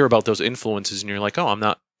you hear about those influences and you're like, oh, I'm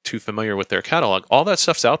not too familiar with their catalog, all that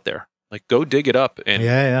stuff's out there. Like, go dig it up and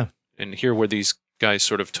and hear where these guys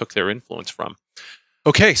sort of took their influence from.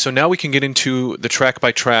 Okay, so now we can get into the track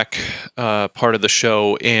by track part of the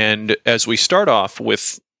show. And as we start off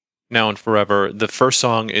with Now and Forever, the first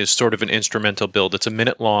song is sort of an instrumental build. It's a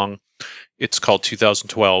minute long. It's called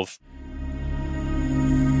 2012.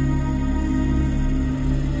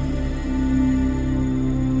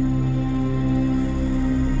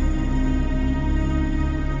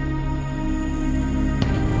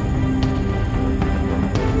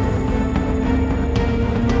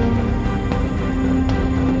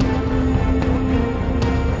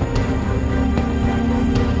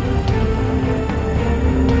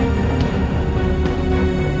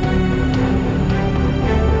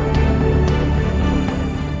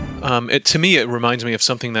 To me, it reminds me of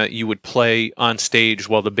something that you would play on stage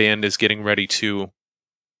while the band is getting ready to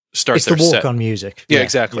start their set. It's the walk-on music. Yeah,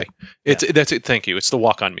 exactly. Yeah. That's it. Thank you. It's the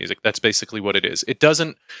walk-on music. That's basically what it is. It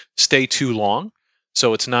doesn't stay too long,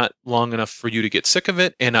 so it's not long enough for you to get sick of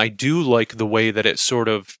it. And I do like the way that it sort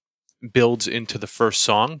of builds into the first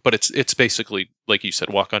song, but it's basically, like you said,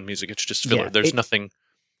 walk-on music. It's just filler. There's nothing.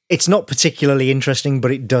 It's not particularly interesting,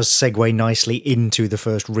 but it does segue nicely into the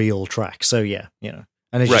first real track. So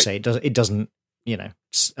and as you say, it doesn't,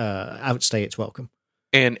 outstay its welcome.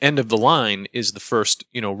 And End of the Line is the first,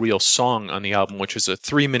 real song on the album, which is a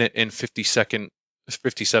 3-minute and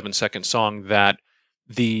 57-second song that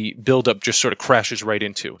the build-up just sort of crashes right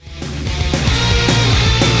into.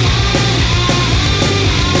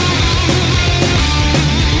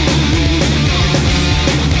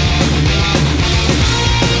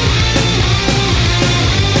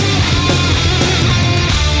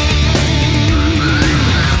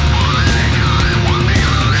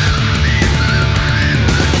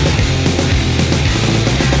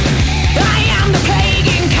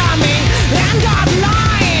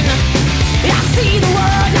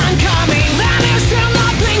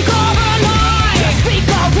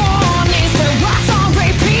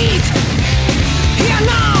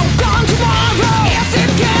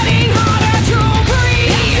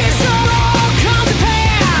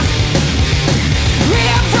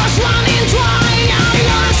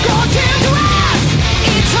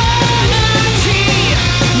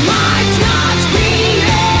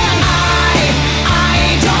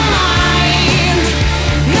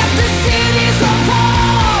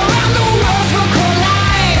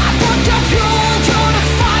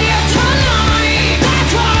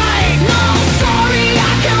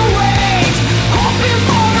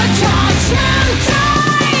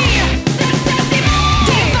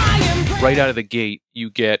 Right out of the gate,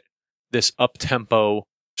 you get this up-tempo,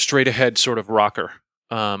 straight-ahead sort of rocker.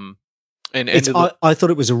 I thought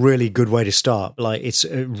it was a really good way to start. Like, it's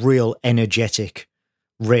a real energetic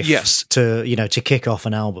riff to kick off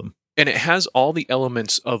an album. And it has all the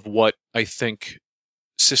elements of what I think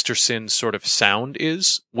Sister Sin's sort of sound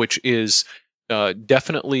is, which is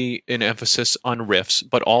definitely an emphasis on riffs,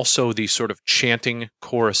 but also these sort of chanting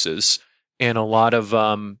choruses and a lot of...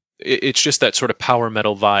 it's just that sort of power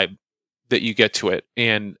metal vibe that you get to it.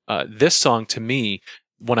 And this song, to me,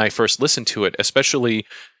 when I first listened to it, especially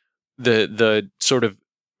the sort of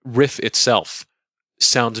riff itself,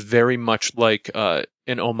 sounds very much like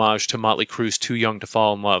an homage to Motley Crue's "Too Young to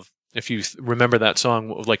Fall in Love." If you remember that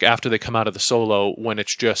song, like after they come out of the solo, when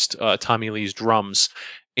it's just Tommy Lee's drums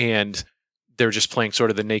and they're just playing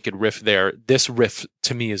sort of the naked riff there. This riff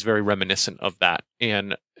to me is very reminiscent of that,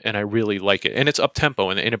 and I really like it. And it's up tempo,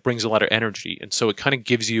 and it brings a lot of energy, and so it kind of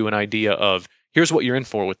gives you an idea of here's what you're in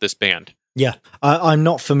for with this band. Yeah, I'm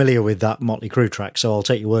not familiar with that Motley Crue track, so I'll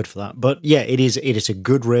take your word for that. But yeah, it is a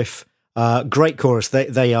good riff. Great chorus.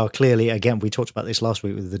 They are clearly, again, we talked about this last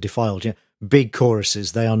week with the Defiled, big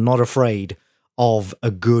choruses. They are not afraid of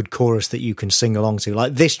a good chorus that you can sing along to.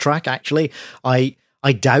 Like this track, actually,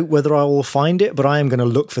 I doubt whether I will find it, but I am going to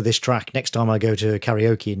look for this track next time I go to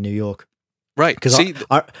karaoke in New York. Right. Because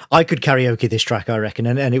I could karaoke this track, I reckon,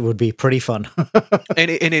 and it would be pretty fun. and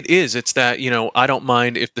it is. It's that, I don't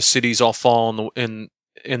mind if the cities all fall and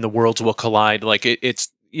the worlds will collide. Like it's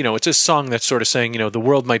it's a song that's sort of saying, the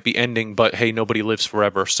world might be ending, but hey, nobody lives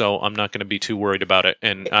forever, so I'm not going to be too worried about it.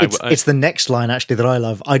 And it's the next line actually that I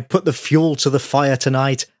love. I'd put the fuel to the fire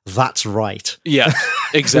tonight. That's right. Yeah,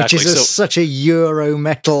 exactly. Which is such a Euro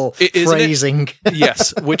metal phrasing.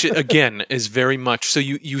 Yes, which again is very much so.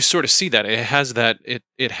 You sort of see that it has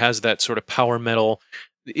that sort of power metal.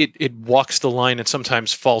 It walks the line and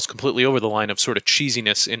sometimes falls completely over the line of sort of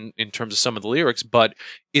cheesiness in terms of some of the lyrics, but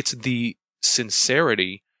it's the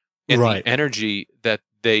sincerity and the energy that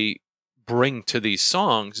they bring to these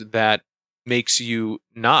songs that makes you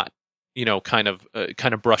not kind of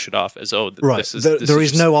brush it off as this is there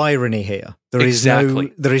is no irony here. There is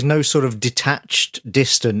no sort of detached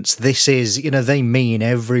distance. This is they mean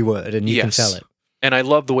every word, and you can tell it. And I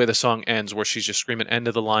love the way the song ends, where she's just screaming "End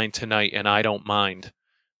of the line tonight," and I don't mind.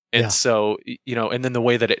 And so and then the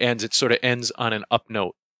way that it ends, it sort of ends on an up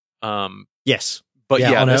note. Yes. But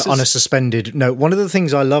on a suspended note. One of the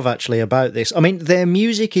things I love actually about this, I mean, their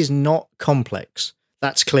music is not complex.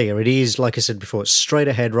 That's clear. It is, like I said before, it's straight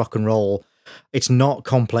ahead rock and roll. It's not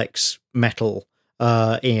complex metal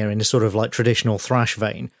in a sort of like traditional thrash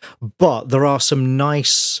vein. But there are some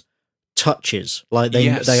nice touches. Like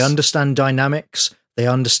they understand dynamics. They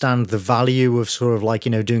understand the value of sort of like,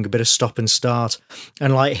 doing a bit of stop and start.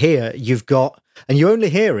 And like here, you've got, and you only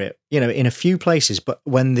hear it, in a few places, but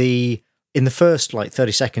in the first like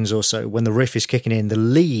 30 seconds or so, when the riff is kicking in, the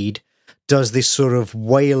lead does this sort of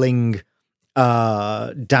wailing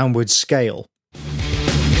downward scale.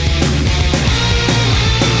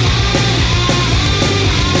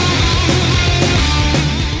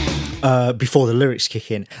 Before the lyrics kick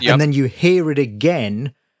in. Yep. And then you hear it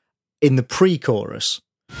again in the pre-chorus.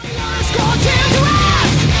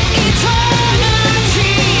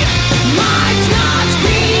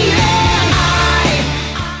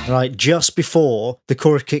 Right, just before the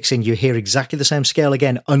chorus kicks in, you hear exactly the same scale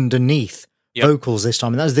again underneath vocals this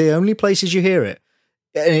time. And that's the only places you hear it.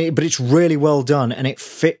 But it's really well done, and it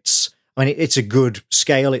fits. I mean, it's a good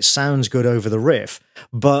scale. It sounds good over the riff,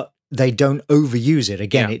 but they don't overuse it.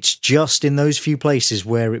 Again, it's just in those few places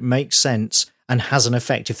where it makes sense and has an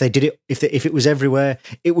effect. If they did it, if it was everywhere,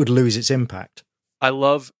 it would lose its impact. I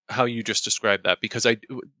love how you just described that, because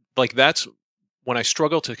that's when I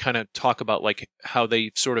struggle to kind of talk about like how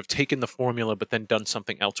they sort of taken the formula but then done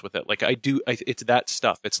something else with it. Like it's that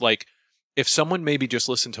stuff. It's like if someone maybe just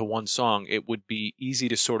listened to one song, it would be easy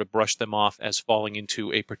to sort of brush them off as falling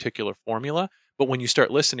into a particular formula. But when you start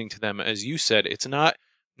listening to them, as you said, it's not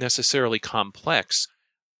necessarily complex,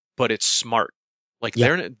 but it's smart. Like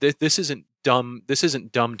this isn't dumb. This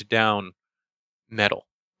isn't dumbed down metal.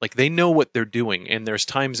 Like they know what they're doing, and there's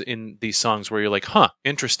times in these songs where you're like, "Huh,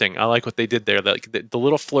 interesting. I like what they did there." Like the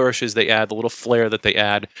little flourishes they add, the little flair that they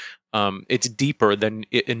add, it's deeper than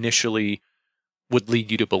it initially would lead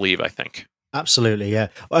you to believe, I think. Absolutely, yeah.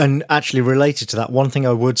 And actually, related to that, one thing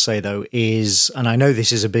I would say though is, and I know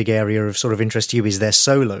this is a big area of sort of interest to you, is their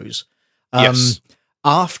solos. Yes.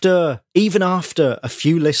 After a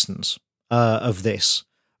few listens of this,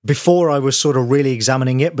 before I was sort of really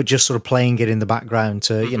examining it, but just sort of playing it in the background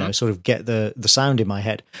to, sort of get the sound in my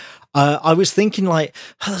head, I was thinking like,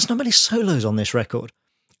 there's not many solos on this record.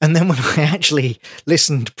 And then when I actually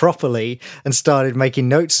listened properly and started making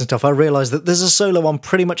notes and stuff, I realized that there's a solo on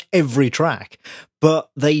pretty much every track, but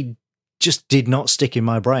they just did not stick in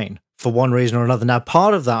my brain for one reason or another. Now,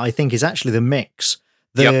 part of that, I think, is actually the mix.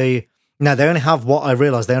 Now, they only have one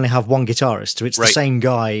guitarist, so it's the same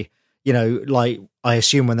guy. Like I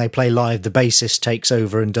assume when they play live, the bassist takes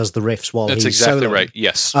over and does the riffs while That's he's exactly soloing. right.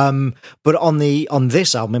 Yes. But on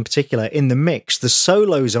this album in particular, in the mix, the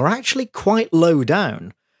solos are actually quite low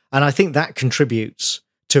down. And I think that contributes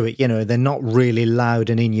to it. They're not really loud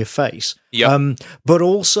and in your face. Yep. But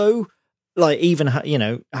also, like, even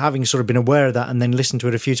having sort of been aware of that and then listened to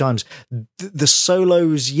it a few times, the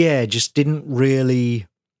solos, just didn't really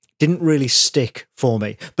stick for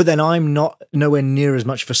me. But then I'm not nowhere near as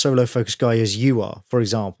much of a solo focused guy as you are, for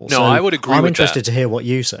example. No, so I would agree. I'm with interested that. to hear what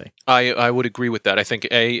you say. I would agree with that. I think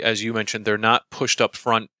as you mentioned, they're not pushed up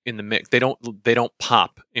front in the mix. They don't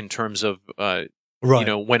pop in terms of Right.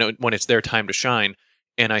 when it's their time to shine.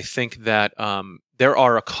 And I think that there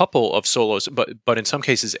are a couple of solos, but in some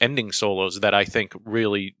cases ending solos that I think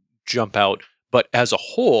really jump out. But as a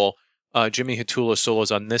whole, Jimmy Hatula's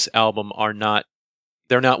solos on this album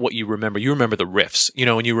they're not what you remember. You remember the riffs,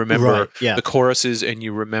 and you remember the choruses and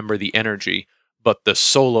you remember the energy, but the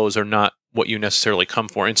solos are not what you necessarily come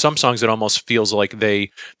for. In some songs, it almost feels like they're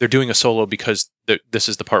doing a solo because this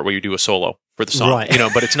is the part where you do a solo for the song, right.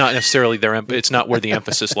 But it's not necessarily it's not where the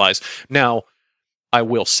emphasis lies. Now, I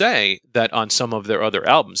will say that on some of their other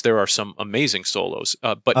albums, there are some amazing solos,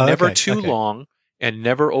 but never too long and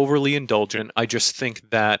never overly indulgent. I just think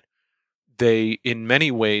that in many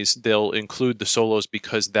ways, they'll include the solos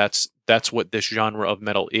because that's what this genre of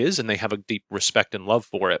metal is, and they have a deep respect and love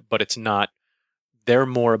for it. But it's not. They're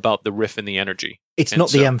more about the riff and the energy. It's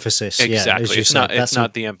not the emphasis. Exactly. It's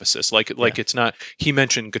not the emphasis. Like it's not. He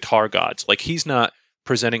mentioned guitar gods. Like, he's not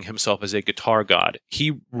presenting himself as a guitar god.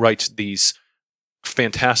 He writes these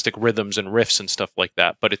fantastic rhythms and riffs and stuff like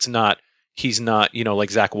that. But it's not. He's not, like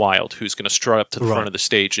Zakk Wylde, who's going to strut up to the front of the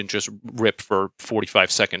stage and just rip for 45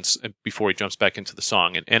 seconds before he jumps back into the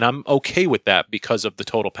song. And I'm okay with that because of the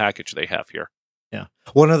total package they have here. Yeah.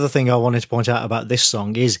 One other thing I wanted to point out about this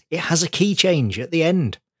song is it has a key change at the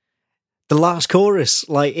end. The last chorus,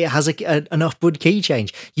 like, it has an upward key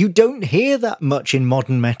change. You don't hear that much in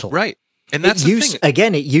modern metal. Right. And that's the thing.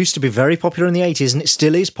 Again, it used to be very popular in the 80s, and it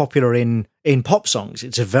still is popular in pop songs.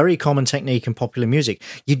 It's a very common technique in popular music.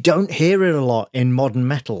 You don't hear it a lot in modern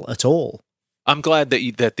metal at all. I'm glad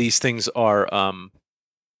that these things are. I'm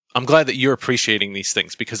glad that you're appreciating these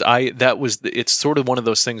things, because it's sort of one of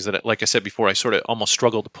those things that, like I said before, I sort of almost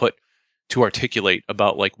struggle to articulate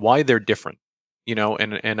about, like, why they're different,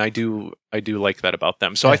 and I do like that about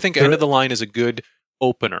them. So I think End of the Line is a good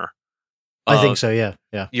opener. I think so, yeah.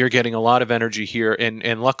 You're getting a lot of energy here,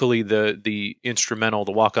 and luckily the instrumental,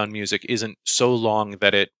 the walk-on music, isn't so long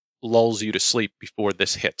that it lulls you to sleep before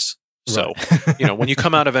this hits. So, when you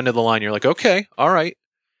come out of End of the Line, you're like, okay, all right.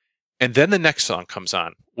 And then the next song comes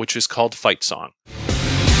on, which is called Fight Song. Fuck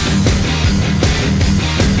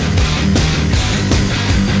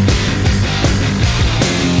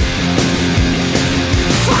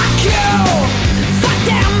you! Fuck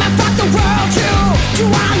them and fuck the world too! Do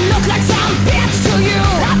I look like some bitch to you?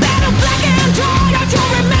 I better black and tall, don't you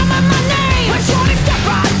remember my name? I should step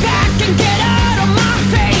right back and get out of my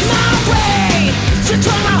face. My way to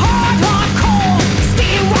turn my heart on cold.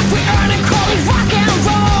 Steal what we earn and call it rock and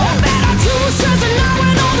roll. I better choose just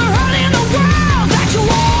knowing all the hurt in the world that you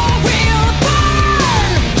all will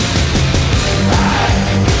burn.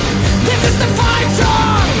 This is the fight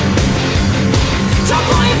song. Don't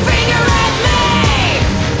point your finger at me.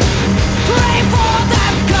 Pray for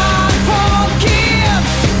that God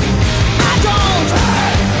forgives. I don't.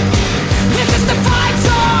 This is the fight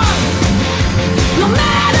song. No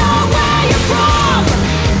matter where you're from.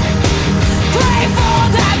 Pray for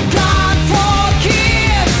that God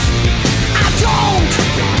forgives. I don't.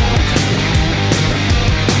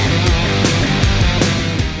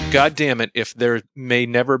 God damn it, if there may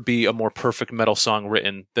never be a more perfect metal song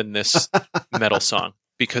written than this metal song.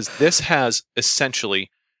 Because this has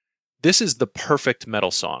essentially, this is the perfect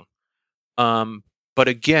metal song. But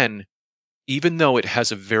again, even though it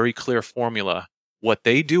has a very clear formula, what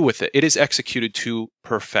they do with it is executed to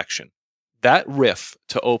perfection. That riff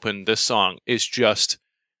to open this song is just,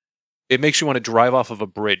 it makes you want to drive off of a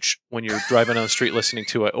bridge when you're driving on the street listening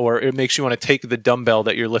to it, or it makes you want to take the dumbbell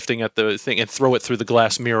that you're lifting at the thing and throw it through the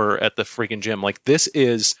glass mirror at the freaking gym. Like, this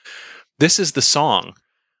is the song.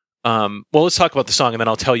 Well, let's talk about the song, and then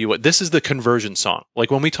I'll tell you what. This is the conversion song.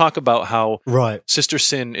 Like, when we talk about how Sister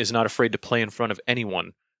Sin is not afraid to play in front of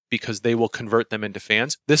anyone because they will convert them into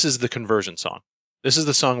fans, this is the conversion song. This is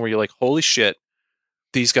the song where you're like, holy shit,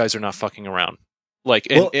 these guys are not fucking around. Like,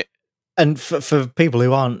 and for people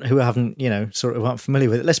who haven't, sort of aren't familiar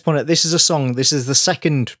with it, let's point out this is a song. This is the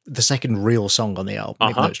second real song on the album.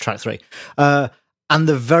 Even though it's track 3. And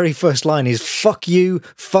the very first line is "Fuck you,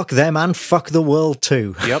 fuck them, and fuck the world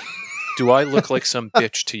too." Yep. Do I look like some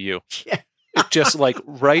bitch to you? Yeah. It just like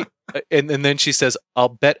right, and then she says, "I'll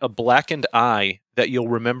bet a blackened eye that you'll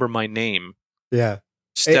remember my name." Yeah.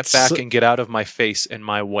 Step back and get out of my face and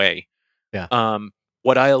my way. Yeah.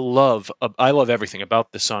 What I love everything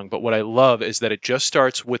about this song, but what I love is that it just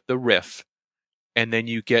starts with the riff, and then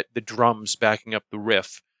you get the drums backing up the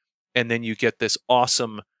riff, and then you get this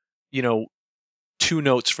awesome, 2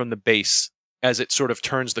 notes from the bass as it sort of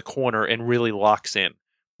turns the corner and really locks in.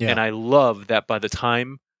 Yeah. And I love that by the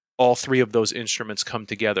time all 3 of those instruments come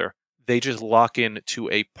together, they just lock in to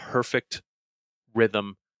a perfect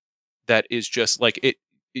rhythm that is just like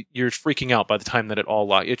you're freaking out by the time that it all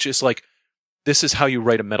locks. It's just like, this is how you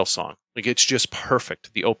write a metal song. Like, it's just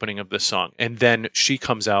perfect, the opening of this song. And then she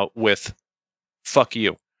comes out with "Fuck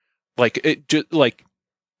You."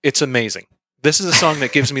 It's amazing. This is a song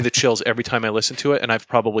that gives me the chills every time I listen to it, and I've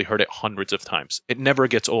probably heard it hundreds of times. It never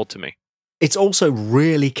gets old to me. It's also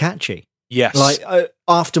really catchy. Yes. Like,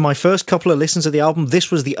 after my first couple of listens of the album,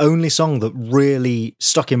 this was the only song that really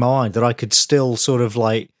stuck in my mind that I could still sort of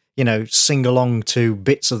sing along to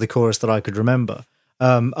bits of the chorus that I could remember.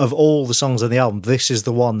 Of all the songs on the album, this is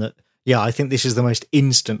the one that, I think this is the most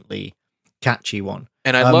instantly catchy one.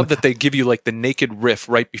 And I love that they give you like the naked riff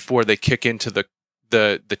right before they kick into the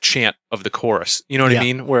chant of the chorus. You know what I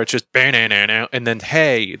mean? Where it's just and then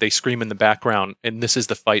hey, they scream in the background, and this is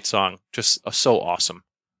the fight song. Just so awesome.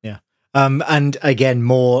 Yeah. And again,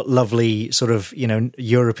 more lovely sort of,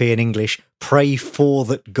 European English. Pray for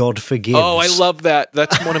that God forgives. Oh, I love that.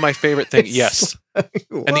 That's one of my favorite things. Yes.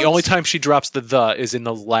 And the only time she drops the is in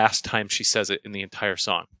the last time she says it in the entire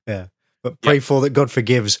song. Yeah. But pray for that God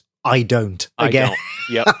forgives. I don't. Again.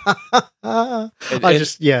 I don't.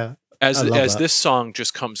 Yep. As this song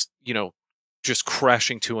just comes, just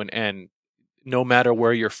crashing to an end, no matter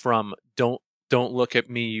where you're from, don't look at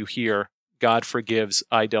me, you hear, God forgives,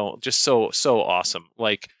 I don't. Just so awesome.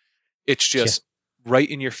 Like, it's just right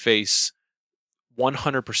in your face,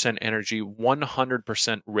 100% energy,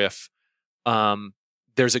 100% riff.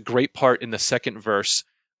 There's a great part in the second verse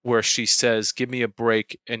where she says, give me a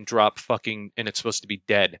break and drop fucking, and it's supposed to be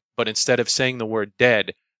dead. But instead of saying the word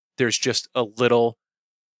dead, there's just a little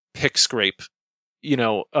pick scrape,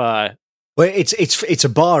 well, it's a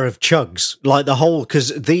bar of chugs, like the whole, because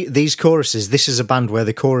these choruses, this is a band where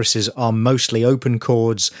the choruses are mostly open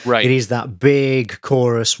chords. Right. It is that big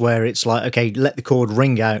chorus where it's like, okay, let the chord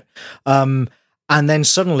ring out. And then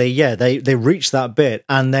suddenly, they reach that bit,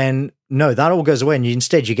 and then no, that all goes away, and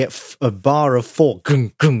instead you get a bar of 4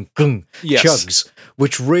 gung, gung, gung, chugs,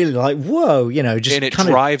 which really whoa, just and it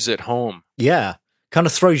drives it home. Yeah, kind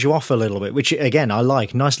of throws you off a little bit, which again I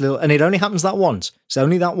like. Nice little, and it only happens that once. It's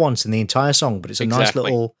only that once in the entire song, but it's a nice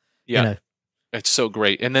little, It's so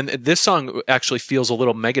great. And then this song actually feels a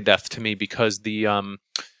little Megadeth to me because the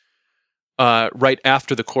right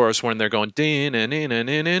after the chorus when they're going that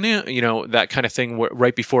kind of thing,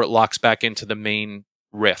 right before it locks back into the main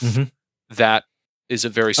riff, that is a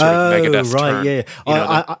very sort of Megadeth turn.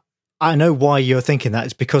 Yeah. I know why you're thinking that.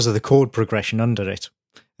 It's because of the chord progression under it.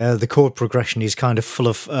 The chord progression is kind of full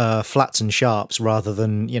of flats and sharps rather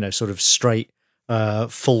than sort of straight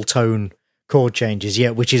full tone chord changes.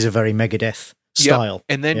 Yeah, which is a very Megadeth style. Yep.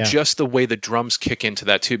 And then just the way the drums kick into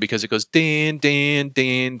that too, because it goes din din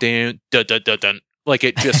din din da da da dun, like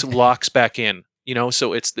it just locks back in.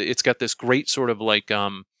 So it's got this great sort of like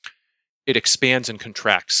it expands and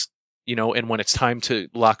contracts. And when it's time to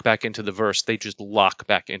lock back into the verse, they just lock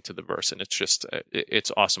back into the verse, and it's just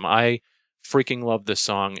it's awesome. I freaking love this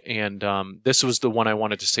song, and this was the one I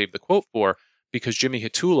wanted to save the quote for because Jimmy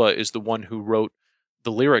Hatula is the one who wrote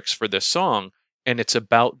the lyrics for this song, and it's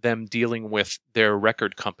about them dealing with their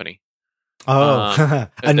record company. Oh,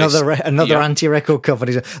 another anti-record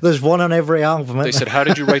company. There's one on every album. They said, how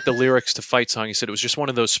did you write the lyrics to Fight Song? He said, it was just one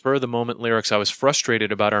of those spur-of-the-moment lyrics. I was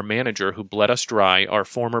frustrated about our manager who bled us dry, our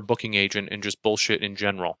former booking agent, and just bullshit in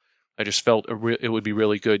general. I just felt it would be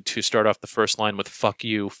really good to start off the first line with fuck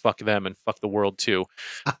you, fuck them, and fuck the world too.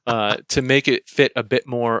 To make it fit a bit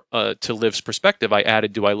more to Liv's perspective, I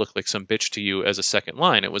added, do I look like some bitch to you as a second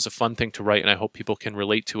line. It was a fun thing to write, and I hope people can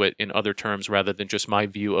relate to it in other terms rather than just my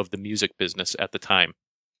view of the music business at the time.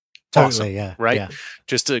 Totally, awesome, yeah. Right? Yeah.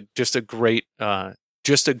 Just a great,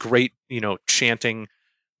 chanting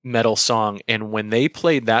metal song. And when they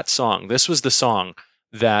played that song, this was the song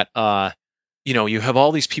that, you have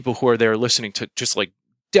all these people who are there listening to just like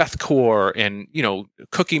deathcore and,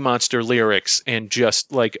 Cookie Monster lyrics and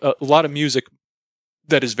just like a lot of music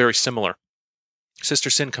that is very similar.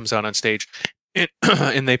 Sister Sin comes out on stage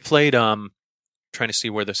and they played, trying to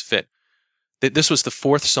see where this fit. This was the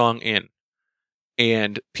 4th song in,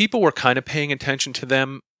 and people were kind of paying attention to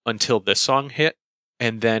them until this song hit.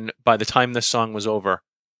 And then by the time this song was over,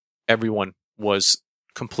 everyone was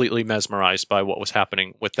completely mesmerized by what was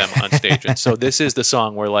happening with them on stage. And so this is the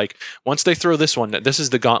song where, like, once they throw this one, this is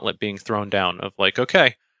the gauntlet being thrown down of like,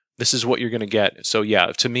 okay, this is what you're going to get. So yeah,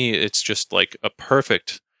 to me, it's just like a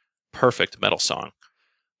perfect metal song.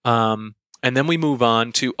 And then we move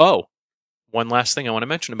on to, one last thing I want to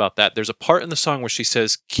mention about that. There's a part in the song where she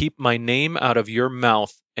says, "Keep my name out of your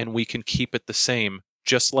mouth and we can keep it the same,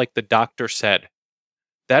 just like the doctor said."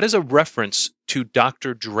 That is a reference to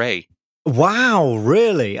Dr. Dre. Wow,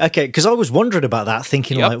 really? Okay, because I was wondering about that,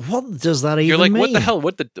 thinking like, what does that even mean? You're like, what the hell?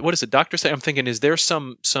 What does the doctor say? I'm thinking, is there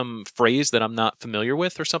some phrase that I'm not familiar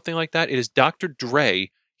with or something like that? It is Dr.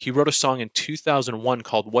 Dre. He wrote a song in 2001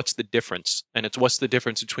 called "What's the Difference?" And it's what's the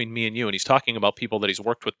difference between me and you. And he's talking about people that he's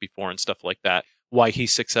worked with before and stuff like that, why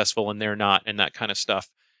he's successful and they're not, and that kind of stuff.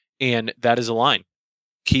 And that is a line.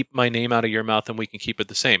 Keep my name out of your mouth and we can keep it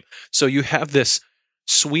the same. So you have this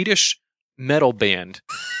Swedish metal band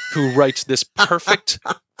who writes this perfect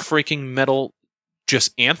freaking metal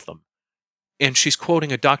just anthem, and she's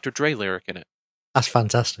quoting a Dr. Dre lyric in it. That's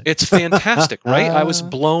fantastic. It's fantastic, right? I was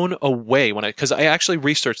blown away because I actually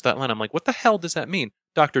researched that line. I'm like, what the hell does that mean?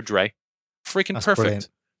 Dr. Dre, freaking That's perfect. brilliant.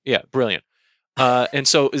 Yeah, brilliant. And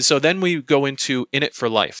so then we go into "In It for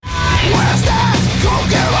Life." Where's that? Go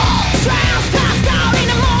get up! Trails passed out in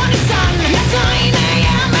the morning sun. It's 9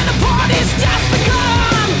 a.m. and the party's just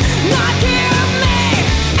begun. Not give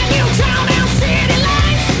me a new town and city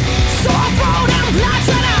lights. So I throw down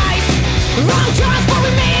blocks and ice. Wrong choice, but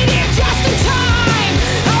we made it just in time.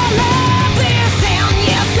 All of this 10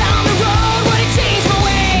 years down the road, would it change my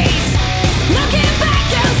ways? Looking back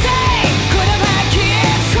and say, could have had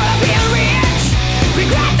kids, could have been rich.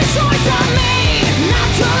 Regret the choice I made, not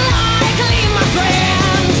to likely, my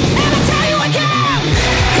friend. And I tell you again,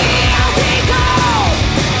 here we go.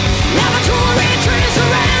 Never to retreat,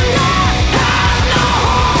 surrender. Have no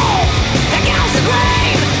hope against the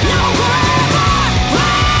grain. No forever,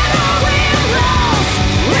 when the wind blows.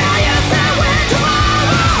 Will you say we're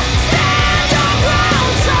tomorrow? Stand your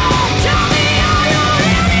ground, so tell me, are you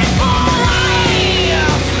in it for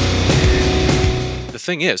life? The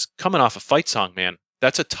thing is, coming off a fight song, man,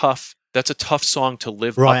 that's a tough song to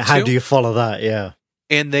live Right, up how to. do you follow that? Yeah.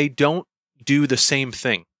 And they don't do the same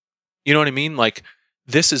thing. You know what I mean? Like,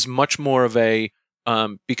 this is much more of a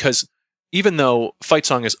because even though fight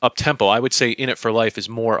song is up tempo, I would say "In It for Life" is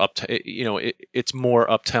more it's more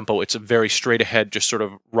up tempo. It's a very straight ahead, just sort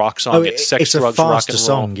of rock song. It's sex, it's a drugs, rock faster and roll.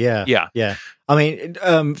 song, yeah. Yeah. I mean,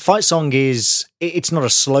 Fight Song it's not a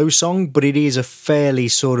slow song, but it is a fairly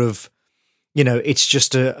sort of, it's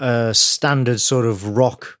just a standard sort of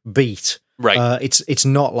rock beat. Right. It's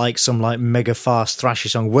not like some like mega fast thrashy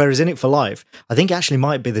song. Whereas "In It for Life," I think actually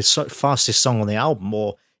might be the fastest song on the album,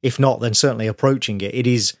 or if not, then certainly approaching it. It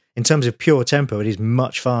is, in terms of pure tempo, it is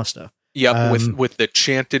much faster. Yep, with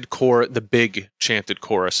the the big chanted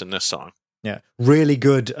chorus in this song. Yeah, really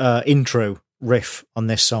good intro riff on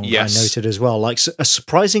this song. Yes. I noted as well, like a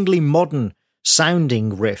surprisingly modern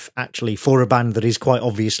sounding riff actually for a band that is quite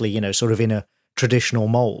obviously, sort of in a traditional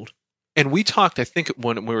mold. And we talked, I think,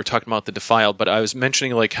 when we were talking about the Defiled, but I was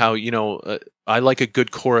mentioning like how I like a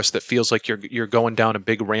good chorus that feels like you're going down a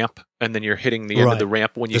big ramp and then you're hitting the end of the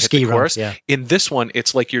ramp when you hit the chorus. Ramp, yeah. In this one,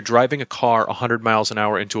 it's like you're driving a car 100 miles an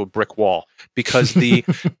hour into a brick wall because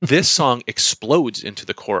this song explodes into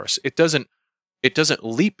the chorus. It doesn't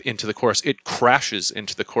leap into the chorus. It crashes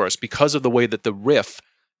into the chorus because of the way that the riff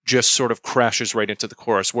just sort of crashes right into the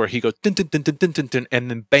chorus, where he goes dun, dun, dun, dun, dun, dun, dun,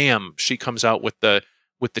 and then bam, she comes out with the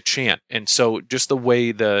chant. And so just the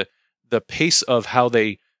way the pace of how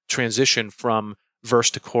they transition from verse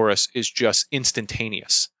to chorus is just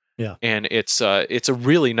instantaneous. Yeah. And it's a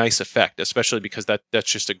really nice effect, especially because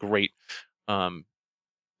that's just a great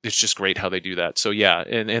it's just great how they do that. So yeah,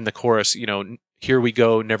 and the chorus, here we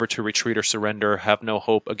go, never to retreat or surrender, have no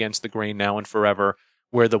hope against the grain now and forever.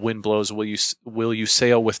 Where the wind blows, will you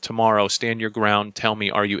sail with tomorrow? Stand your ground, tell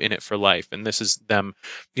me, are you in it for life? And this is them,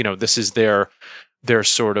 this is their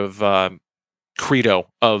sort of credo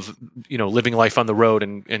of living life on the road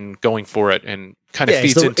and going for it, and kind of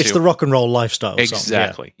feeds into it's the rock and roll lifestyle song.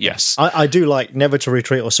 Exactly. Yeah. Yes. I do like "Never to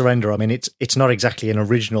Retreat or Surrender." I mean, it's not exactly an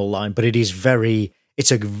original line, but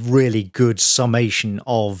it's a really good summation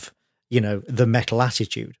of the metal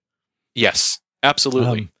attitude. Yes,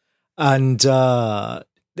 absolutely. And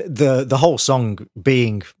the whole song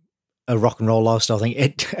being a rock and roll lifestyle thing,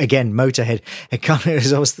 Motorhead, it kind of,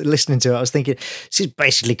 as I was listening to it, I was thinking, this is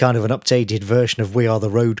basically kind of an updated version of "We Are the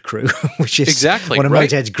Road Crew," which is exactly one of right.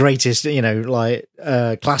 Motorhead's greatest,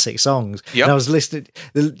 classic songs. Yep. And I was listening,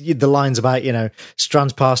 the lines about,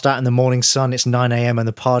 strands passed out in the morning sun, it's 9 a.m. and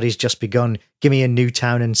the party's just begun. give me a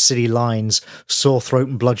Newtown and City Lines, Sore Throat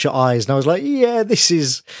and Bloodshot Eyes. And I was like, yeah, this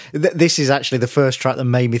is actually the first track that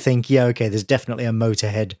made me think, yeah, okay, there's definitely a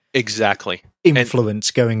Motorhead exactly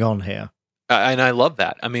influence going on here. And I love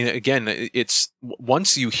that. I mean, again, it's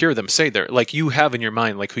once you hear them say they're like, you have in your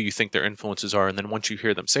mind like who you think their influences are, and then once you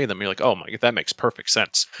hear them say them, you're like, oh my, that makes perfect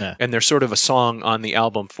sense. Yeah. And there's sort of a song on the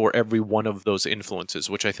album for every one of those influences,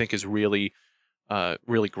 which I think is really,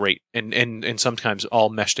 really great, and sometimes all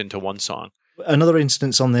meshed into one song. Another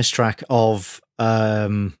instance on this track of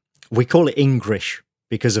we call it English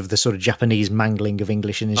because of the sort of Japanese mangling of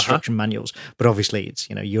English in instruction manuals, but obviously it's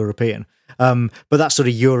European. But that sort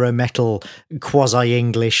of Euro metal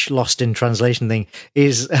quasi-English lost in translation thing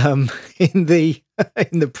is in the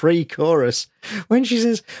pre-chorus when she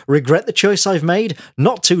says, "Regret the choice I've made?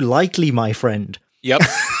 Not too likely, my friend." Yep.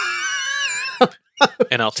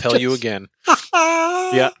 And I'll tell you again.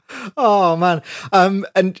 Yeah. Oh man.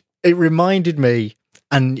 And it reminded me,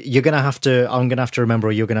 and I'm gonna have to remember,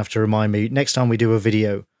 or you're gonna have to remind me next time we do a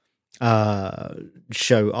video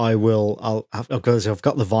show. I've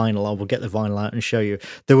got the vinyl. I will get the vinyl out and show you.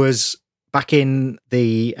 There was, back in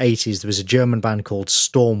the 80s, there was a German band called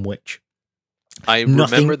Stormwitch. I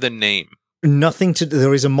remember the name.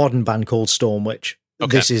 There is a modern band called Stormwitch.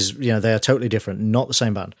 Okay. This is, they are totally different, not the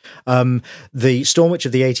same band. The Stormwitch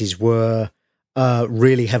of the 80s were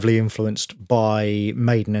really heavily influenced by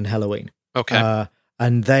Maiden and Helloween. Okay.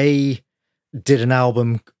 And they did an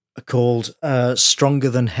album called Stronger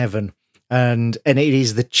Than Heaven. And it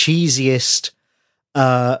is the cheesiest,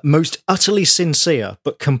 most utterly sincere,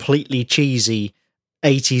 but completely cheesy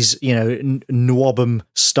 80s, Nwabum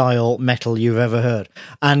style metal you've ever heard.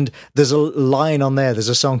 And there's a line on there, there's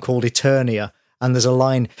a song called Eternia, and there's a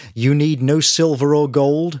line, "You need no silver or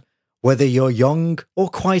gold, whether you're young or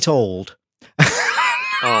quite old."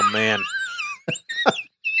 Oh, man.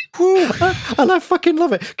 And I fucking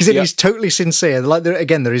love it because it is totally sincere. Like there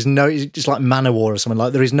is no, it's like Manowar or something.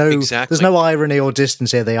 Like there is no, there's no irony or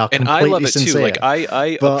distance here. They are completely sincere. And I love it sincere. Too. Like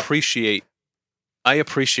I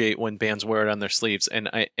appreciate when bands wear it on their sleeves, and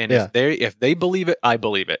if they believe it, I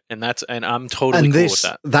believe it, and I'm totally cool with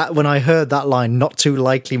that. That when I heard that line, "Not too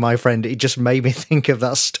likely, my friend," it just made me think of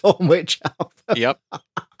that Stormwitch album. Yep.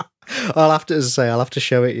 I'll have to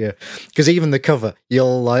show it you, because even the cover,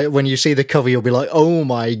 you'll like, when you see the cover, you'll be like, "Oh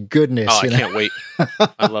my goodness!" Oh, I can't wait.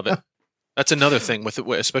 I love it. That's another thing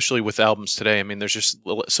especially with albums today. I mean, there's just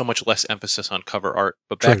so much less emphasis on cover art.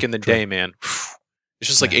 But back in the day, man, it's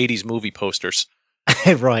just like 80s movie posters.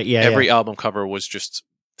 Right? Yeah. Every album cover was just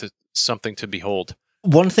something to behold.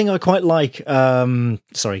 One thing I quite like,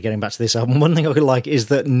 getting back to this album, one thing I quite like is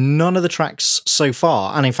that none of the tracks so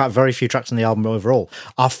far, and in fact very few tracks on the album overall,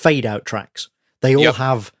 are fade-out tracks. They all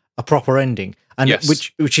have a proper ending, and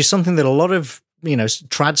which is something that a lot of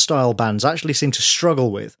trad-style bands actually seem to struggle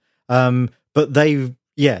with. But they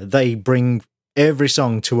bring every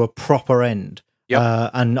song to a proper end,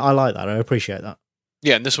 and I like that. I appreciate that.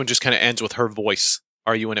 Yeah, and this one just kind of ends with her voice,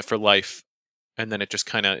 "Are you in it for life?" And then it just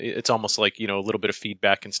kind of, it's almost like, a little bit of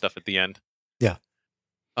feedback and stuff at the end. Yeah.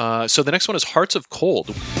 So the next one is Hearts of Cold.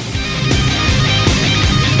 Let's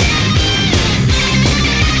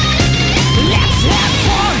head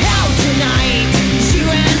for hell tonight. You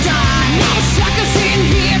and I. No suckers in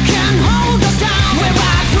here can hold us down. We're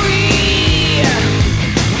free.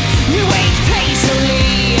 We wait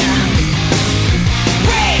patiently.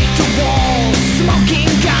 Break the walls, smoking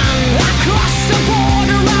gun across the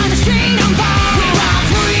border on the street on fire.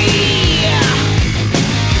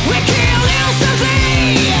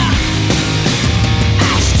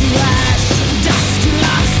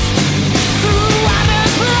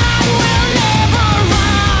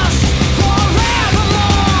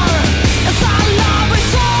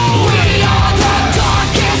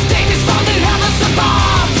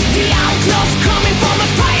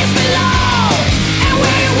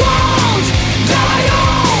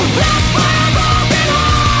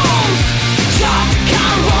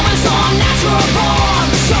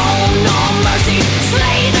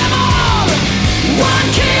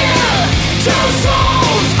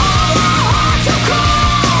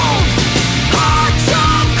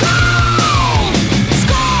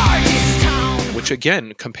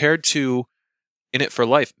 Again, compared to In It for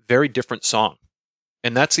Life, very different song.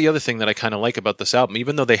 And that's the other thing that I kind of like about this album.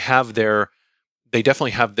 Even though they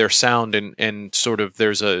definitely have their sound and sort of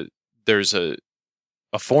there's a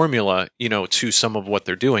formula, to some of what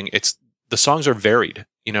they're doing. The songs are varied,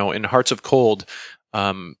 in Hearts of Cold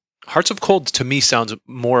to me sounds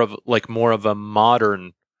more of a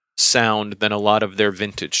modern sound than a lot of their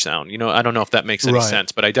vintage sound. I don't know if that makes any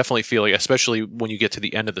sense, but I definitely feel like, especially when you get to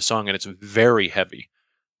the end of the song and it's very heavy,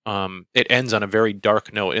 it ends on a very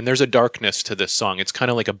dark note, and there's a darkness to this song. It's kind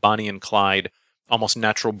of like a Bonnie and Clyde, almost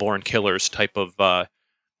Natural Born Killers type of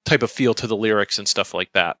feel to the lyrics and stuff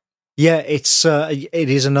like that. Yeah, it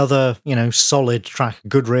is another, solid track,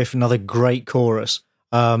 good riff, another great chorus.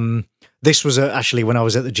 This was actually, when I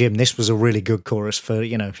was at the gym, this was a really good chorus for,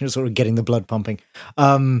 sort of getting the blood pumping.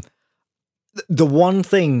 The one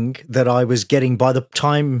thing that I was getting by the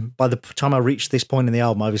time I reached this point in the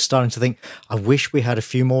album, I was starting to think, I wish we had a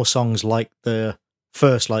few more songs like the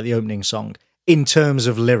opening song, in terms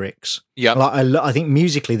of lyrics. Yeah, I think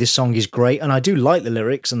musically this song is great, and I do like the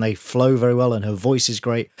lyrics, and they flow very well, and her voice is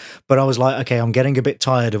great. But I was like, okay, I'm getting a bit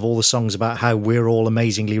tired of all the songs about how we're all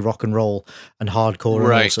amazingly rock and roll and hardcore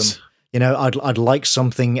and awesome. I'd like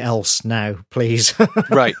something else now, please.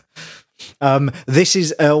 Right. This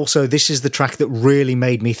is the track that really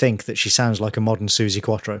made me think that she sounds like a modern Suzi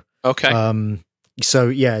Quatro. Okay. So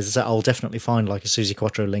yeah, I'll definitely find like a Suzi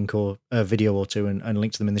Quatro link or a video or two and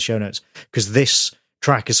link to them in the show notes, because this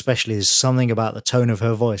track especially, is something about the tone of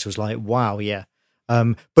her voice was like, wow, yeah.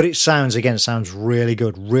 But it sounds really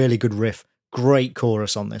good riff, great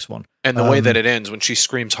chorus on this one. And the way that it ends when she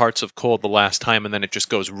screams "Hearts of Cold" the last time, and then it just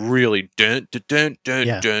goes really dun dun dun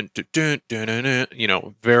dun dun dun dun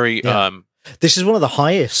dun, very. Yeah. This is one of the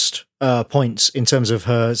highest points in terms of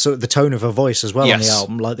her, sort of the tone of her voice as well. Yes. On the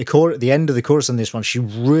album. Like the end of the chorus on this one, she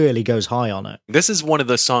really goes high on it. This is one of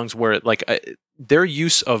the songs where their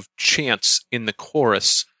use of chants in the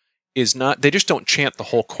chorus is not, they just don't chant the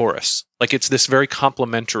whole chorus. Like, it's this very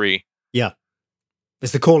complimentary. Yeah.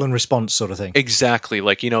 It's the call and response sort of thing. Exactly.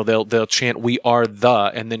 Like, they'll chant "We are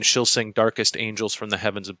the," and then she'll sing "Darkest Angels from the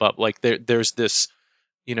Heavens Above." Like, there's this,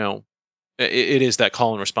 it is that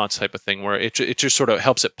call and response type of thing where it just sort of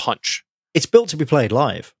helps it punch. It's built to be played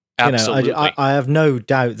live. Absolutely. I have no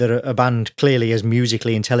doubt that a band clearly as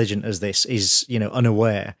musically intelligent as this is,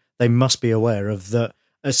 unaware. They must be aware of that.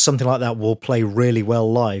 Something like that will play really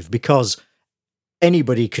well live, because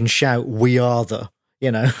anybody can shout "We are the,"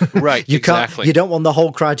 Right, exactly. You don't want the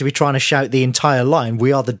whole crowd to be trying to shout the entire line,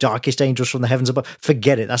 "We are the darkest angels from the heavens above."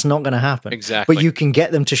 Forget it. That's not going to happen. Exactly. But you can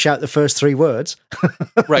get them to shout the first three words.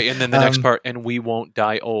 Right. And then the next part, "And we won't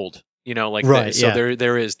die old," right. That. So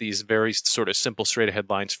there is these very sort of simple straight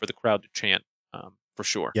ahead lines for the crowd to chant, for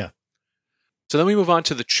sure. Yeah. So then we move on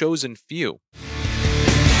to The Chosen Few.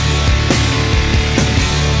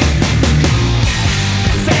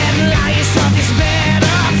 Lies of this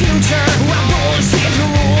better future, where bullshit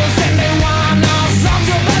rules and they want us all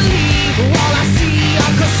to believe. All I see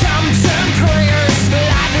are consumption prayers,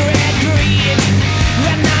 blood red greed,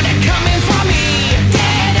 and now they're coming for me.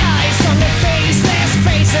 Dead eyes on their faceless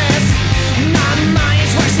faces, my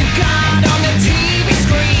mind's worship God on the TV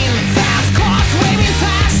screen. Fast cars waving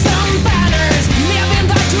fast on banners, living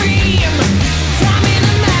the dream. From in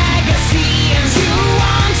the magazines, you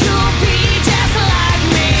want to be just like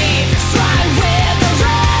me. Stride with the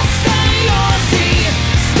rest and you'll see.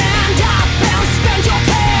 Stand up and spend your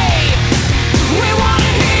pay. We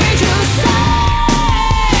wanna hear you say,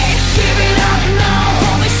 give it up now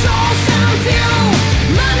for the chosen few.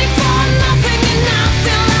 Money for nothing and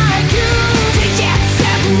nothing like you. The jet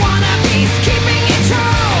set wannabes keeping it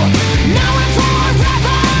true. Now and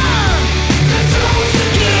forever. The chosen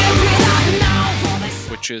give it up now for the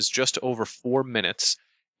Which is just over 4 minutes,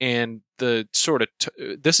 and the sort of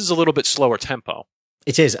this is a little bit slower tempo.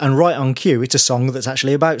 It is, and right on cue, it's a song that's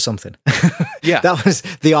actually about something. Yeah. That was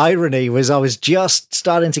the irony. Was I was just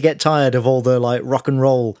starting to get tired of all the like rock and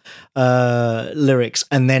roll lyrics,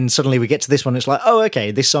 and then suddenly we get to this one. It's like, oh,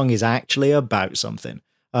 okay, this song is actually about something,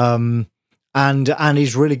 and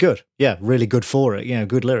is really good. Yeah, really good for it.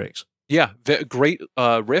 Good lyrics. Yeah, great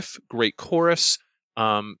riff, great chorus.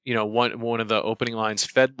 One of the opening lines: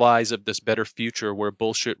 "Fed lies of this better future where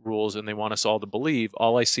bullshit rules and they want us all to believe.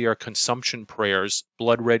 All I see are consumption prayers,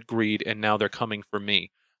 blood red greed, and now they're coming for me."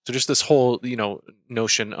 So just this whole,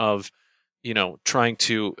 notion of, trying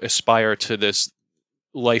to aspire to this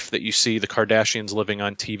life that you see the Kardashians living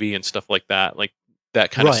on TV and stuff like that, like that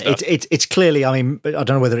kind of stuff. It's clearly, I mean, I don't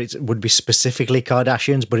know whether it would be specifically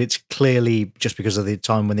Kardashians, but it's clearly just because of the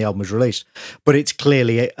time when the album was released, but it's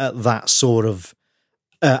clearly that sort of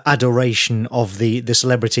adoration of the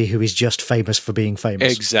celebrity who is just famous for being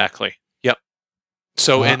famous. Exactly. Yep.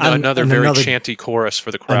 So another very chanty chorus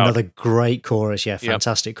for the crowd. Another great chorus. Yeah,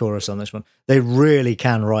 fantastic chorus on this one. They really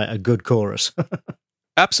can write a good chorus.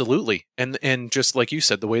 Absolutely. And just like you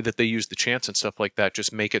said, the way that they use the chants and stuff like that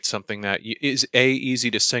just make it something that is A,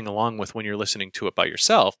 easy to sing along with when you're listening to it by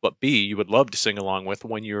yourself, but B, you would love to sing along with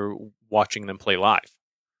when you're watching them play live.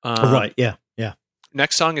 Right, yeah.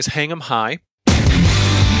 Next song is "Hang 'Em High."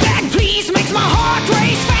 That please makes my heart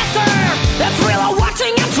race fast. faster. The thrill of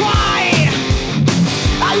watching him try.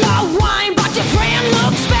 I love wine, but your friend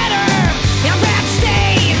looks better. And that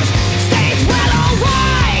stays well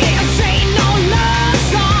alright. This ain't no love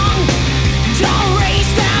song. Don't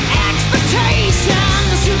raise them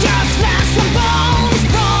expectations. You just last some bones,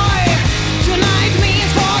 boy. Tonight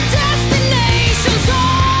means for destination. So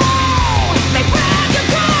they beg your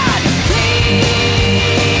God,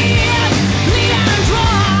 lead and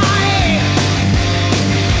dry.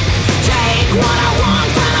 Take what I want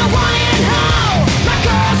when I want it and how. My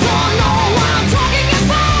girls all know what I'm talking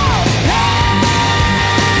about.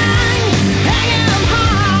 Hang 'em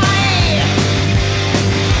high.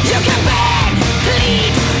 You can beg,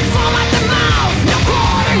 plead, foam at the mouth. No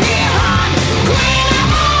quarter here, hon. Green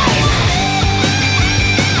eyes.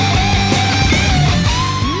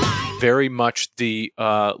 Very much the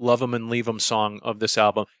Love 'Em and Leave 'Em song of this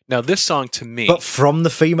album. Now, this song to me, But from the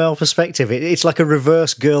female perspective, it's like a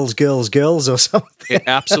reverse girls, girls, girls or something. it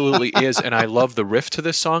absolutely is, and I love the riff to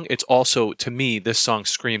this song. It's also, to me, this song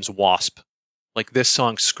screams Wasp. Like, this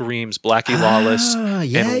song screams Blackie Lawless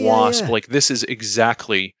and Wasp. Like, this is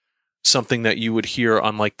exactly something that you would hear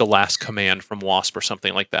on, like, The Last Command from Wasp or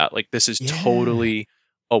something like that. Like, this is totally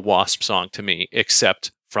a Wasp song to me,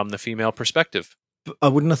 except from the female perspective. I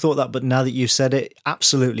wouldn't have thought that, but now that you've said it,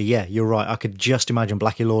 absolutely, yeah, you're right. I could just imagine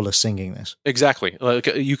Blackie Lawless singing this. Exactly. Like,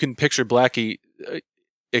 you can picture Blackie,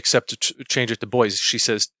 except to change it to boys. She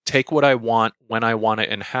says, "Take what I want, when I want it,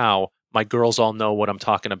 and how. My girls all know what I'm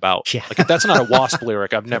talking about." Yeah. Like, that's not a Wasp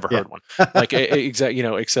lyric. I've never heard one. Like,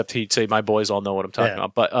 except he'd say, "My boys all know what I'm talking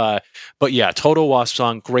about." But yeah, total Wasp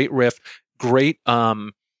song. Great riff. Great,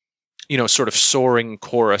 sort of soaring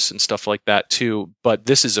chorus and stuff like that too. But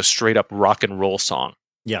this is a straight up rock and roll song.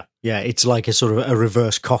 Yeah, it's like a sort of a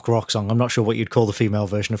reverse cock rock song. I'm not sure what you'd call the female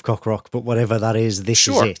version of cock rock, but whatever that is, this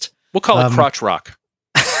is it. We'll call it crotch rock.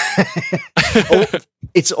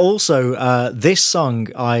 It's also this song,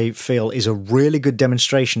 I feel, is a really good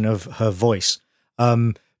demonstration of her voice,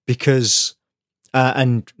 because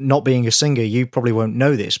and not being a singer, you probably won't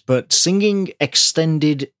know this, but singing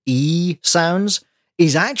extended E sounds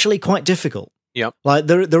is actually quite difficult. Yep. Like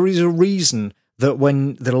there is a reason that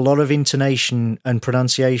a lot of intonation and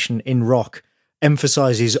pronunciation in rock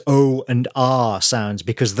emphasizes O and R sounds,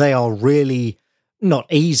 because they are really not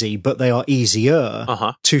easy, but they are easier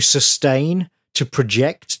to sustain, to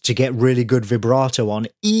project, to get really good vibrato on.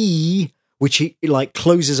 E, which like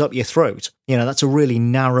closes up your throat, that's a really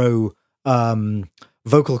narrow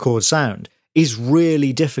vocal cord sound, is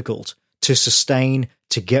really difficult to sustain,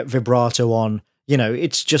 to get vibrato on.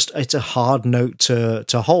 It's a hard note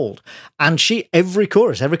to hold. And every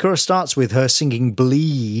chorus starts with her singing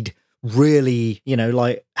bleed, really,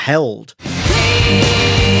 like held.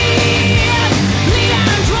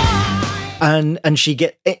 And she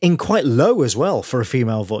get in quite low as well for a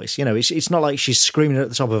female voice. It's not like she's screaming at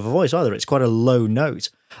the top of her voice either. It's quite a low note.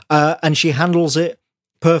 And she handles it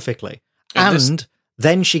perfectly. And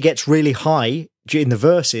then she gets really high in the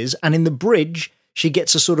verses, and in the bridge, she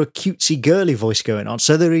gets a sort of cutesy girly voice going on.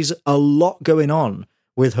 So there is a lot going on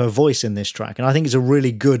with her voice in this track. And I think it's a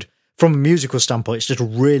really good, from a musical standpoint, it's just a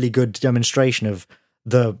really good demonstration of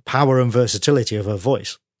the power and versatility of her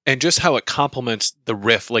voice. And just how it complements the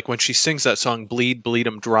riff. Like when she sings that song, Bleed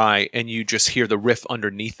 'Em Dry, and you just hear the riff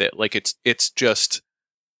underneath it. Like it's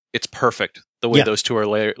perfect the way those two are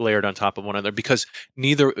layered on top of one another, because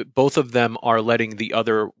both of them are letting the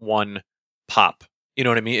other one pop. You know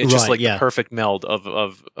what I mean? It's just like the perfect meld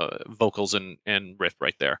of vocals and riff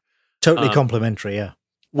right there. Totally complimentary, yeah.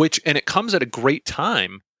 And it comes at a great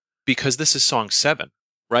time, because this is song 7,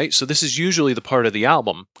 right? So this is usually the part of the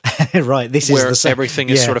album, right? This where is everything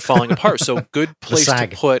is sort of falling apart. So good place to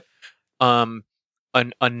put a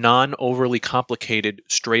non-overly complicated,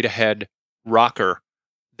 straight ahead rocker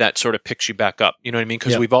that sort of picks you back up. You know what I mean?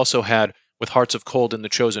 Because we've also had, with Hearts of Cold and The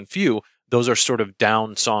Chosen Few, those are sort of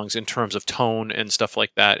down songs in terms of tone and stuff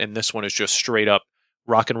like that. And this one is just straight up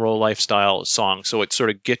rock and roll lifestyle song. So it sort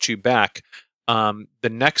of gets you back. The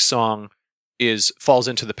next song falls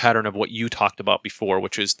into the pattern of what you talked about before,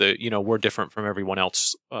 which is the, we're different from everyone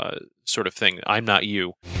else sort of thing. I'm not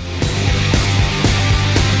you.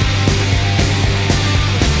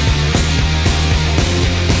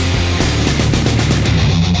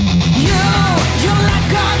 You lack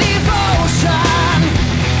all devotion.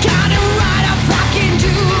 Got it right, I fucking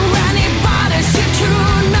do. Anybody should to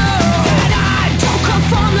know that I don't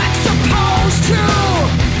conform like supposed to.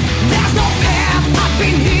 There's no path up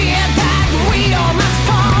in here that we all must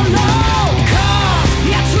follow. 'Cause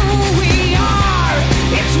it's who we are,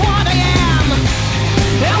 it's what I am.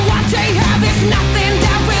 And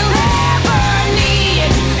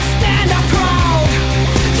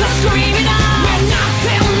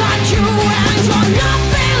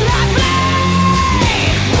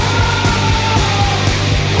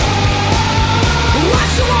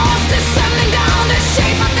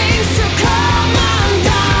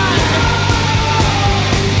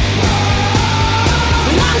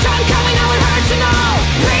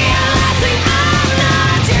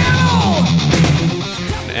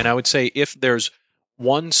I would say if there's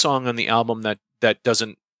one song on the album that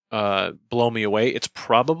doesn't blow me away, it's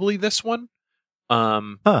probably this one.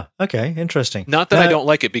 Okay, interesting. Not that I don't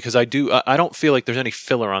like it, because I don't feel like there's any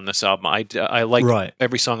filler on this album. I like Right.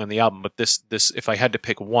 every song on the album, but this if I had to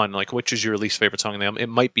pick one, like which is your least favorite song on the album, it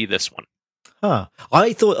might be this one.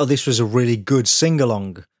 I thought this was a really good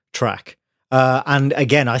sing-along track. And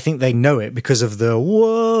again, I think they know it because of the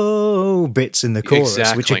whoa bits in the chorus,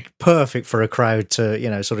 which are Exactly. perfect for a crowd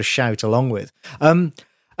to, sort of shout along with.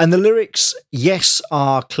 And the lyrics, yes,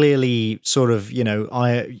 are clearly sort of,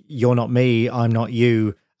 you're not me, I'm not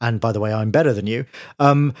you, and by the way, I'm better than you.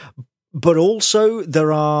 But also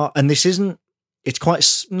there are, and this isn't, it's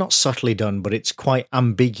quite not subtly done, but it's quite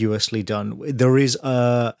ambiguously done. There is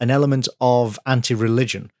an element of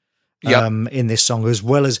anti-religion in this song, as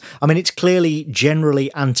well as, it's clearly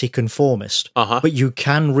generally anti-conformist, but you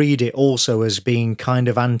can read it also as being kind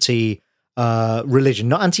of anti-religion,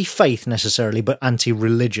 not anti-faith necessarily, but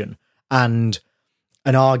anti-religion, and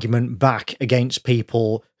an argument back against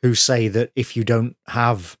people who say that if you don't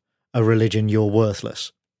have a religion, you're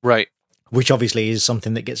worthless. Right. Which obviously is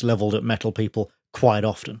something that gets leveled at metal people quite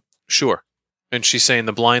often. Sure. And she's saying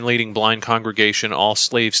the blind leading blind congregation, all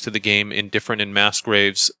slaves to the game, indifferent in mass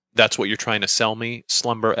graves. That's what you're trying to sell me.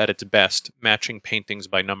 Slumber at its best, matching paintings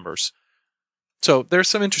by numbers. So there's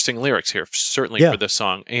some interesting lyrics here, certainly for this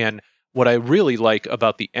song. And what I really like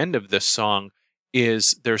about the end of this song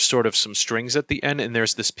is there's sort of some strings at the end, and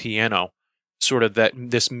there's this piano, sort of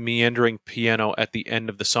this meandering piano at the end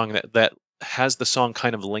of the song that has the song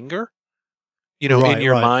kind of linger. In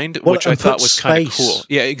your mind, which I thought was kind of cool.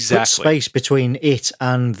 Yeah, exactly. Put space between it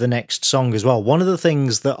and the next song as well. One of the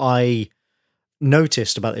things that I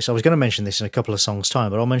noticed about this, I was going to mention this in a couple of songs' time,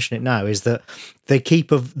 but I'll mention it now, is that they keep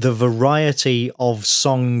the variety of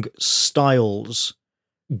song styles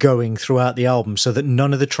going throughout the album so that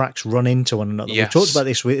none of the tracks run into one another. Yes. We've talked about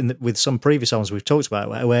this with some previous albums we've talked about,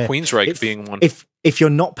 where Queensryche being one. If you're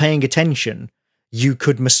not paying attention, you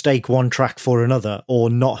could mistake one track for another or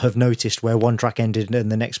not have noticed where one track ended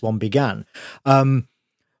and the next one began.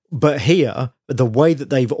 But here, the way that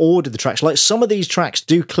they've ordered the tracks, like some of these tracks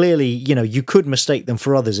do clearly, you could mistake them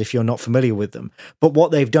for others if you're not familiar with them. But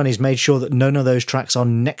what they've done is made sure that none of those tracks are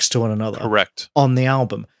next to one another. Correct. On the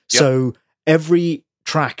album. Yep. So every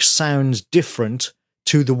track sounds different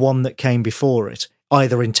to the one that came before it,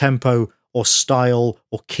 either in tempo or style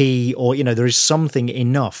or key, or, there is something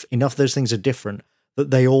enough of those things are different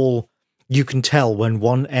that you can tell when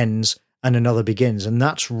one ends and another begins. And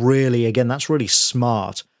that's really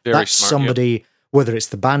smart. That's smart, somebody, whether it's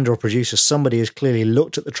the band or producer, somebody has clearly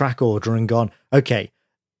looked at the track order and gone, okay,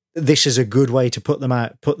 this is a good way to put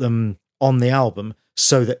them on the album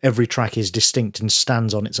so that every track is distinct and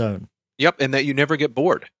stands on its own. Yep, and that you never get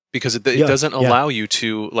bored, because it doesn't allow you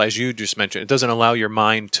to, as you just mentioned, it doesn't allow your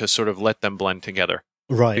mind to sort of let them blend together.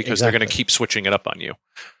 Right. Because they're going to keep switching it up on you.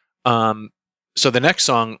 So the next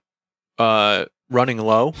song, Running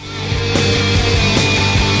Low.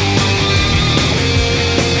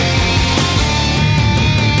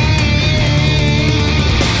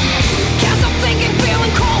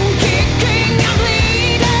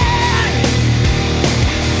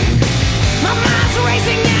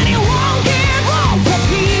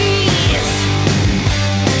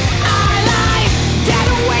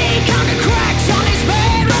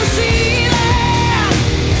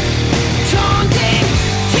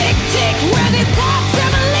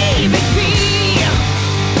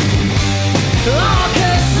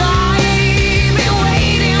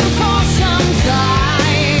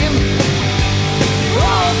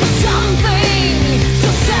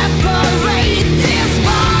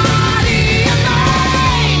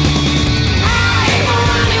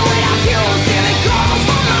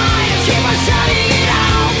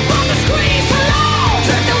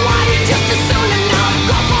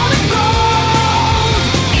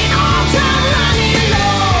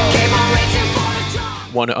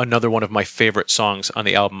 Another one of my favorite songs on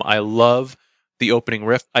the album. I love the opening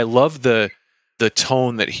riff. I love the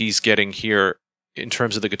tone that he's getting here in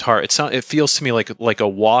terms of the guitar. It feels to me like a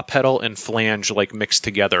wah pedal and flange mixed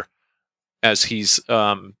together as he's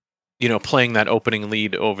playing that opening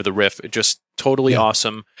lead over the riff. It just totally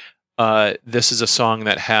awesome. This is a song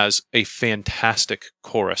that has a fantastic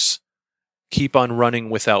chorus. Keep on running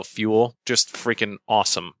without fuel. Just freaking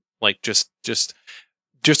awesome. Just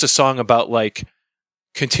a song about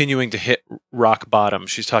continuing to hit rock bottom.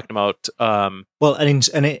 She's talking about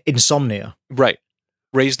insomnia. Right.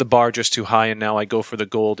 Raise the bar just too high, and now I go for the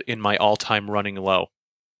gold in my all-time running low.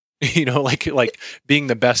 Like being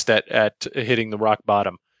the best at hitting the rock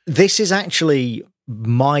bottom. This is actually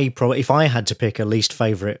if I had to pick a least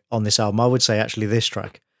favorite on this album, I would say actually this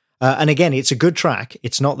track. And again, it's a good track.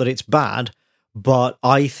 It's not that it's bad, but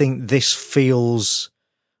I think this feels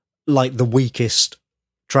like the weakest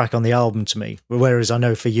track on the album to me. Whereas I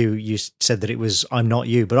know for you, you said that it was I'm Not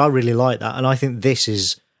You, but I really like that. And I think this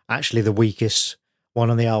is actually the weakest one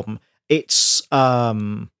on the album. It's, I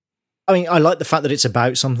mean, I like the fact that it's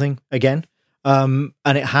about something again. And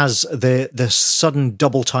it has the sudden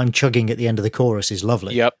double time chugging at the end of the chorus is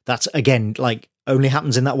lovely. Yep. That's again, like only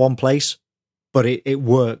happens in that one place, but it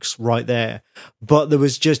works right there. But there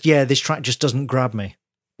was just, this track just doesn't grab me.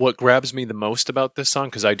 What grabs me the most about this song,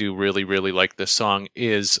 because I do really, really like this song,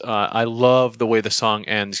 is I love the way the song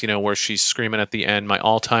ends, where she's screaming at the end, my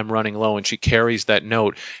all-time running low, and she carries that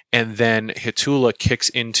note, and then Hitula kicks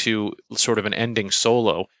into sort of an ending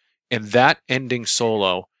solo, and that ending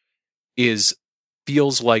solo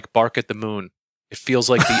feels like Bark at the Moon. It feels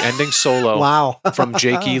like the ending solo Wow. from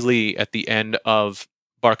Jake E. Lee at the end of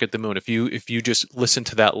Bark at the Moon. If you just listen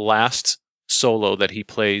to that last solo that he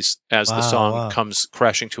plays as the song comes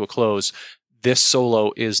crashing to a close, this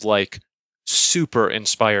solo is like super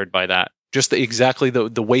inspired by that. Just exactly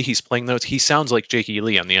the way he's playing those, he sounds like Jake E.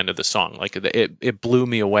 Lee on the end of the song. Like it blew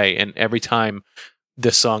me away, and every time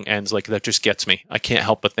this song ends, like that just gets me. I can't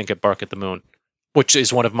help but think of Bark at the Moon, which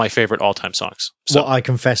is one of my favorite all-time songs. So Well, I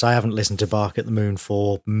confess I haven't listened to Bark at the Moon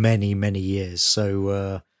for many, many years,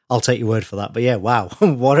 so I'll take your word for that. But yeah, wow,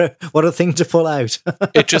 what a thing to pull out.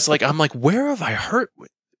 it just like, I'm like, where have I heard?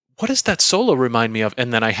 What does that solo remind me of?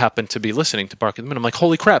 And then I happen to be listening to Bark at the Moon. I'm like,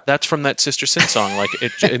 holy crap, that's from that Sister Sin song. Like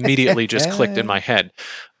it immediately just clicked in my head.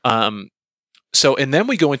 So, and then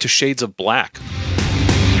we go into Shades of Black.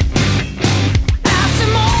 As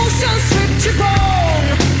emotions strip your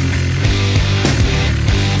bone,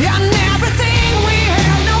 and everything we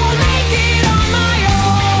have, no, I'll make it on my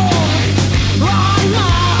own, on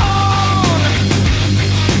my own.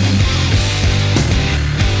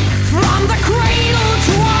 From the cradle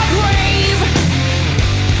to our grave,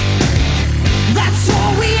 that's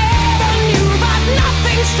all we ever knew, but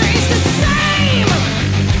nothing stays the same.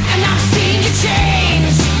 And I've seen you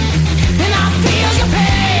change, and I feel your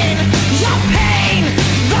pain,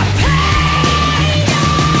 the pain,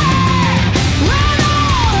 yeah. When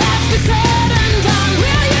all has been said and done,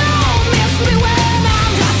 will you miss me when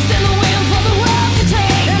I'm dust in the wind for the world to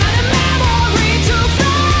take, and a memory to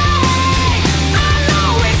fly? I know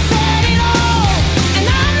we said it all, and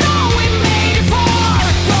I know we made it far.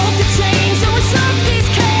 Broke the chains and we surfed these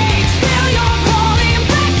caves. Still you're calling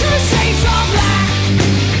back to the shades of black.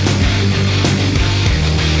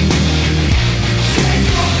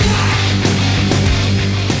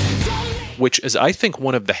 Which is, I think,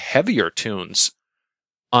 one of the heavier tunes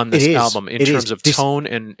on this It is. album in It terms is. of tone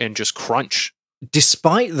and just crunch.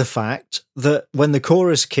 Despite the fact that when the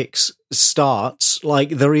chorus kicks starts, like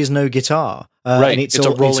there is no guitar, Right, and it's a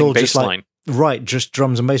rolling bass just like, line. right, just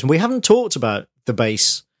drums and bass. And we haven't talked about the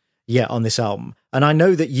bass yet on this album, and I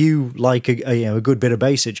know that you like a good bit of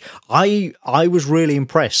bassage. I was really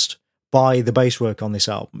impressed by the bass work on this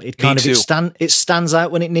album. It kind of too. it stands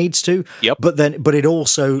out when it needs to, Yep. but it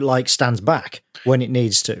also like stands back when it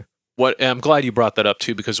needs to. I'm glad you brought that up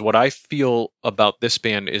too, because what I feel about this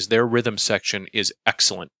band is their rhythm section is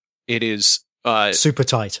excellent. It is Super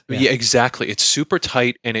tight. yeah, exactly. It's super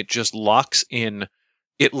tight, and it just locks in.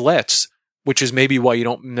 It lets, which is maybe why you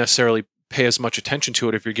don't necessarily pay as much attention to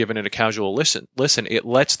it if you're giving it a casual listen. It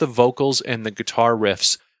lets the vocals and the guitar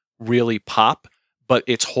riffs really pop, but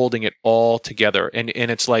it's holding it all together. And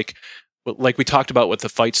it's like we talked about with the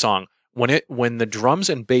Fight song, when the drums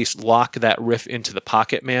and bass lock that riff into the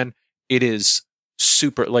pocket, man, it is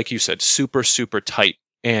super, like you said, super, super tight.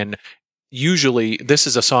 And usually this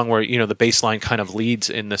is a song where, the bass line kind of leads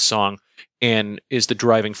in this song and is the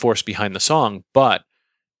driving force behind the song. But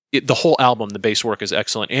the whole album, the bass work is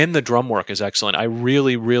excellent and the drum work is excellent. I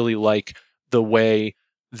really, really like the way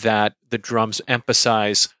that the drums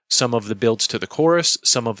emphasize some of the builds to the chorus,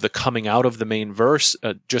 some of the coming out of the main verse,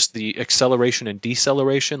 just the acceleration and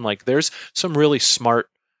deceleration. Like there's some really smart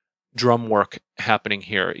drum work happening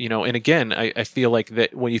here, and again, I feel like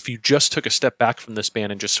that if you just took a step back from this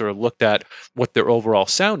band and just sort of looked at what their overall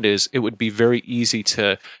sound is, it would be very easy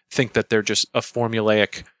to think that they're just a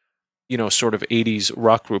formulaic, sort of 80s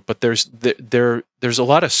rock group. But there's a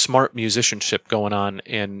lot of smart musicianship going on,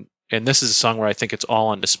 and this is a song where I think it's all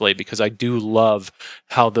on display, because I do love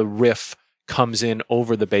how the riff comes in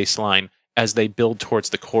over the bass line as they build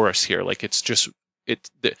towards the chorus here. Like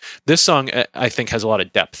this song, I think, has a lot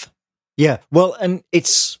of depth. Yeah, well, and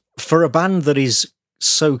it's for a band that is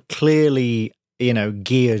so clearly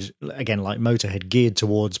geared, again, like Motorhead, geared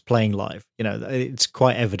towards playing live. It's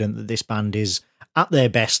quite evident that this band is at their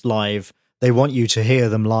best live. They want you to hear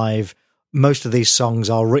them live. Most of these songs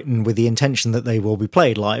are written with the intention that they will be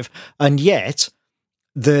played live. And yet,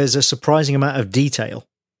 there's a surprising amount of detail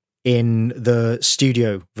in the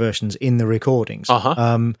studio versions, in the recordings.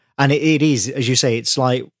 And it is, as you say, it's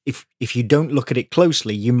like, if you don't look at it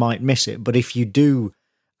closely, you might miss it. But if you do,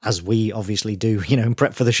 as we obviously do, in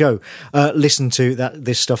prep for the show, listen to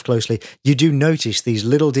this stuff closely, you do notice these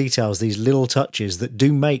little details, these little touches that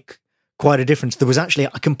do make quite a difference. There was actually,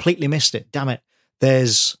 I completely missed it. Damn it.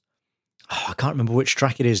 There's, I can't remember which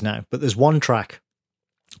track it is now, but there's one track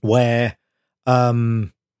where,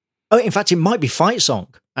 in fact, it might be Fight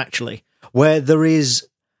Song, actually, where there is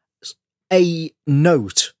a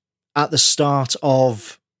note at the start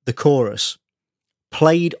of the chorus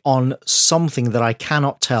played on something that I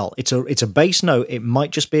cannot tell. It's a bass note. It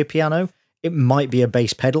might just be a piano. It might be a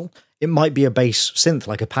bass pedal. It might be a bass synth,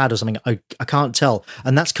 like a pad or something. I can't tell.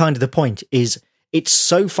 And that's kind of the point, is it's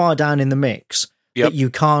so far down in the mix that you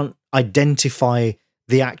can't identify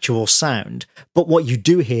the actual sound. But what you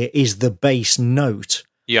do hear is the bass note.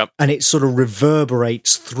 Yep. And it sort of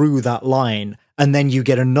reverberates through that line. And then you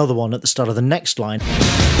get another one at the start of the next line. This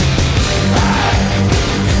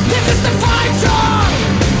is the fight song.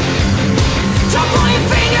 Don't point your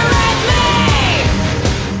finger at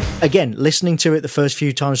me. Again, listening to it the first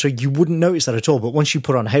few times, so you wouldn't notice that at all. But once you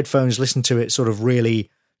put on headphones, listen to it, sort of really,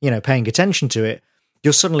 paying attention to it,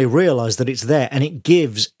 you'll suddenly realize that it's there, and it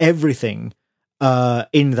gives everything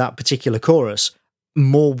in that particular chorus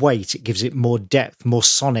more weight. It gives it more depth, more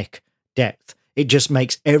sonic depth. It just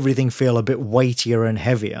makes everything feel a bit weightier and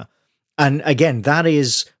heavier. And again, but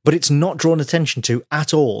it's not drawn attention to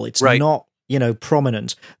at all. It's not,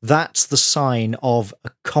 prominent. That's the sign of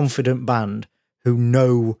a confident band who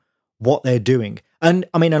know what they're doing. And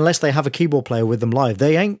I mean, unless they have a keyboard player with them live,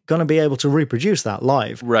 they ain't going to be able to reproduce that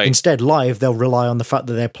live. Right. Instead, live, they'll rely on the fact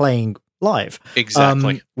that they're playing live.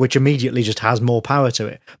 Exactly. Which immediately just has more power to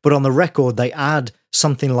it. But on the record, they add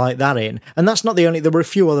something like that in. And that's not the only, there were a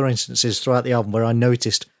few other instances throughout the album where I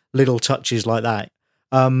noticed little touches like that.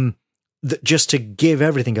 That just to give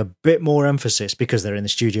everything a bit more emphasis, because they're in the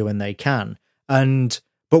studio when they can,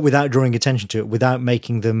 but without drawing attention to it, without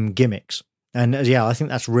making them gimmicks. And I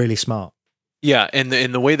think that's really smart. Yeah, and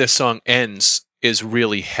the way this song ends is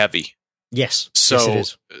really heavy. Yes, so, yes it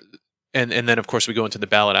is. And then of course we go into the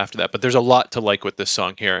ballad after that. But there's a lot to like with this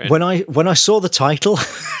song here. And when I saw the title,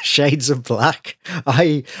 Shades of Black,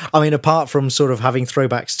 I mean, apart from sort of having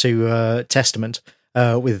throwbacks to Testament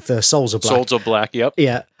with Souls of Black. Souls of Black, yep.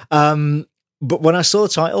 Yeah. But when I saw the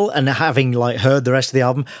title and having heard the rest of the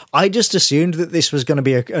album, I just assumed that this was going to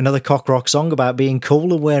be another cock rock song about being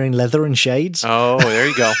cool and wearing leather and shades. Oh, there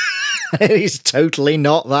you go. It is totally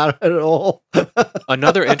not that at all.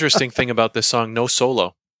 Another interesting thing about this song, no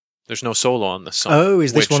solo. There's no solo on this song. Oh,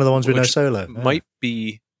 is this one of the ones with no solo? Might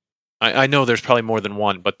be. I know there's probably more than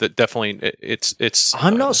one, but definitely it's.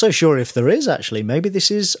 I'm not so sure if there is actually. Maybe this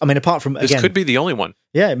is. I mean, apart from this could be the only one.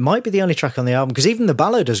 Yeah, it might be the only track on the album, because even the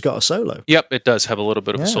ballad has got a solo. Yep, it does have a little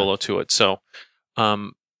bit of a solo to it. So,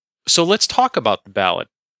 so let's talk about the ballad,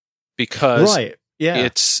 because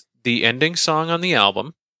it's the ending song on the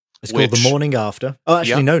album. It's called The Morning After. Oh,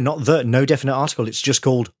 actually, no definite article. It's just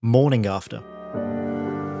called Morning After.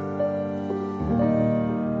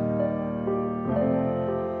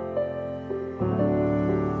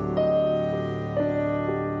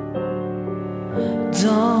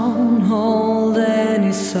 Don't hold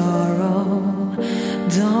any sorrow,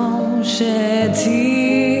 don't shed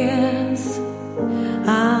tears.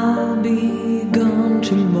 I'll be gone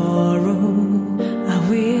tomorrow, I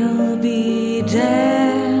will be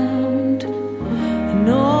damned.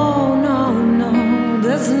 No,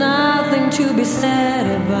 there's nothing to be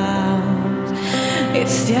said about.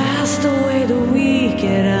 It's just the way the week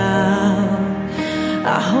get out.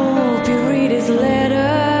 I hope you read his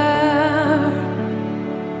letter.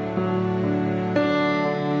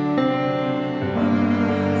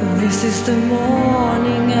 This is the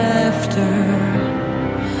morning after.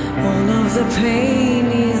 All of the pain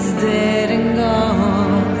is dead and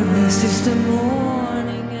gone. This is the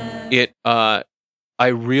morning after. I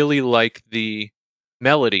really like the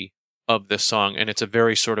melody of this song, and it's a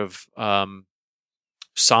very sort of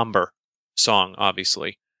somber song,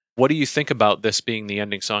 obviously. What do you think about this being the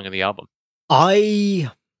ending song of the album?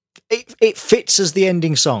 It fits as the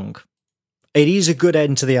ending song. It is a good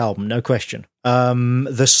end to the album, no question.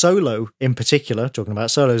 The solo, in particular, talking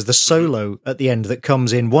about solos, the solo at the end that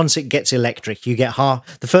comes in, once it gets electric, you get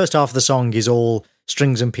the first half of the song is all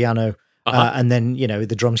strings and piano, and then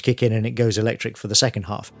the drums kick in and it goes electric for the second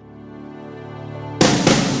half.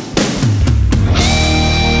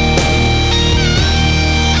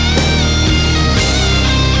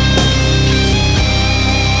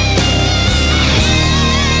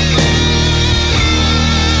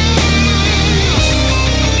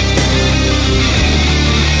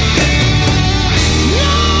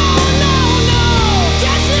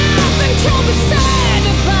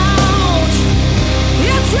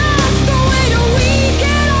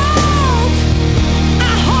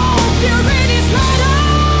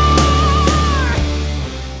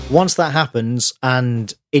 Once that happens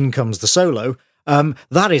and in comes the solo,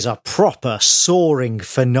 that is a proper soaring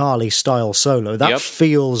finale style solo. That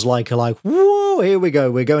feels like whoa, here we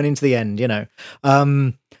go. We're going into the end,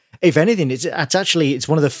 If anything, it's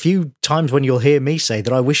one of the few times when you'll hear me say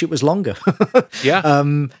that I wish it was longer. Yeah.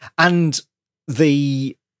 And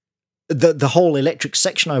the whole electric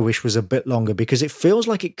section I wish was a bit longer because it feels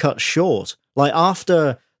like it cut short. Like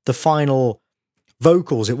after the final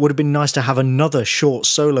vocals, it would have been nice to have another short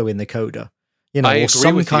solo in the coda, or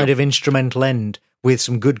some kind of instrumental end with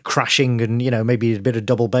some good crashing and, maybe a bit of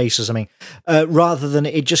double bass or something, rather than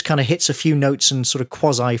it just kind of hits a few notes and sort of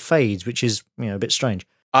quasi fades, which is, a bit strange.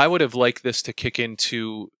 I would have liked this to kick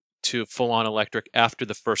into full-on electric after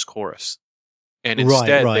the first chorus. And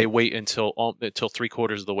instead, they wait until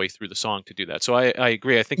 3/4 of the way through the song to do that. So I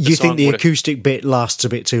agree. I think you think the acoustic bit lasts a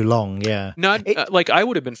bit too long, yeah. Not I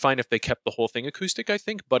would have been fine if they kept the whole thing acoustic, I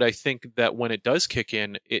think. But I think that when it does kick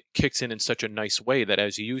in, it kicks in such a nice way that,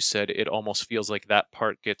 as you said, it almost feels like that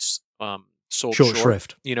part gets sold short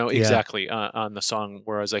shrift. Exactly on the song.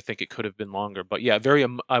 Whereas I think it could have been longer. But yeah,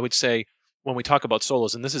 I would say when we talk about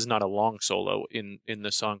solos, and this is not a long solo in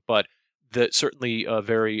the song, but certainly a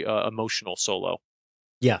very emotional solo.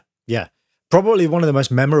 Yeah. Probably one of the most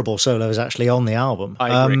memorable solos actually on the album.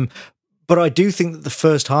 I agree. But I do think that the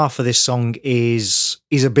first half of this song is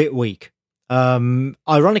a bit weak.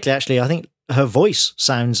 Ironically, actually, I think her voice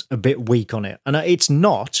sounds a bit weak on it. And it's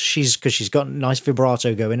not, because she's got nice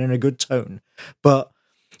vibrato going and a good tone. But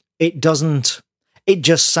it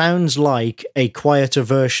just sounds like a quieter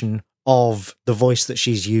version of the voice that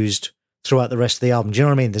she's used throughout the rest of the album. Do you know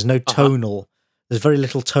what I mean? There's no tonal, there's very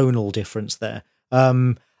little tonal difference there.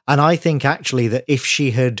 And I think actually that if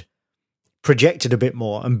she had projected a bit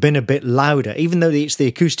more and been a bit louder, even though it's the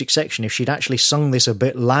acoustic section, if she'd actually sung this a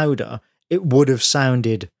bit louder, it would have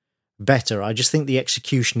sounded better. I just think the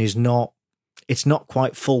execution is not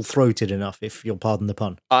quite full-throated enough, if you'll pardon the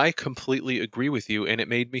pun. I completely agree with you, and it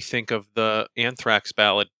made me think of the Anthrax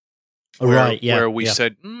ballad where we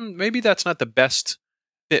said, maybe that's not the best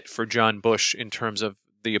fit for John Bush in terms of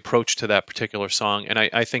the approach to that particular song, and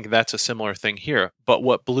I think that's a similar thing here. But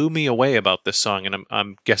what blew me away about this song, and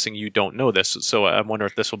I'm guessing you don't know this, so I wonder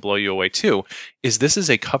if this will blow you away too, is this is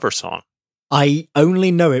a cover song. I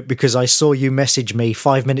only know it because I saw you message me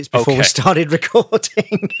 5 minutes before we started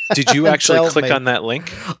recording. Did you actually click on that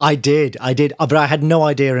link? I did, but I had no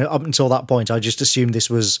idea up until that point. I just assumed this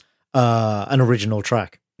was an original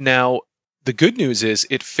track. Now, the good news is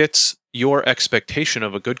it fits your expectation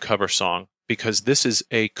of a good cover song, because this is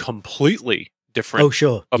a completely different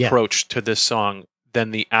approach to this song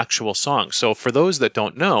than the actual song. So for those that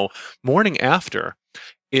don't know, Morning After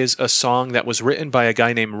is a song that was written by a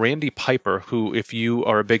guy named Randy Piper, who, if you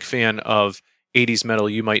are a big fan of 80s metal,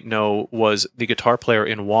 you might know was the guitar player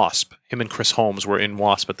in Wasp. Him and Chris Holmes were in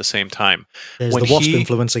Wasp at the same time. There's the Wasp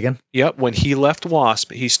influence again. Yep. When he left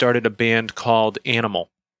Wasp, he started a band called Animal.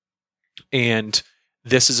 And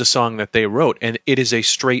this is a song that they wrote, and it is a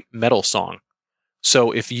straight metal song.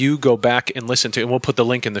 So if you go back and listen to, and we'll put the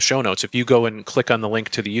link in the show notes, if you go and click on the link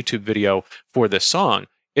to the YouTube video for this song,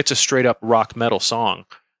 it's a straight up rock metal song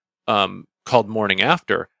called Morning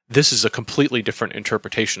After. This is a completely different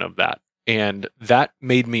interpretation of that. And that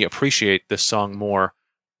made me appreciate this song more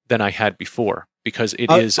than I had before, because it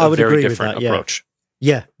is a very different approach.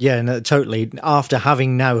 Yeah, no, totally. After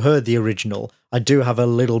having now heard the original, I do have a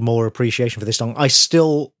little more appreciation for this song. I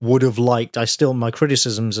still would have liked, my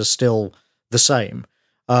criticisms are still the same.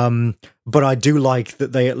 But I do like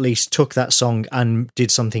that they at least took that song and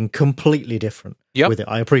did something completely different with it.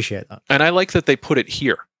 I appreciate that. And I like that they put it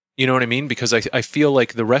here. You know what I mean? Because I feel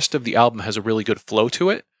like the rest of the album has a really good flow to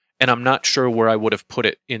it, and I'm not sure where I would have put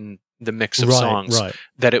it in the mix of songs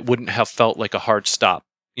that it wouldn't have felt like a hard stop.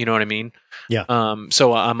 You know what I mean? Yeah.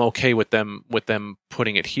 So I'm okay with them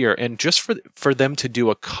putting it here, and just for them to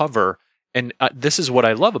do a cover. And this is what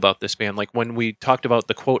I love about this band. Like when we talked about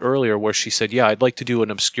the quote earlier where she said, yeah, I'd like to do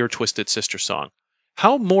an obscure Twisted Sister song.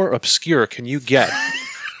 How more obscure can you get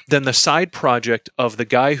than the side project of the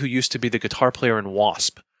guy who used to be the guitar player in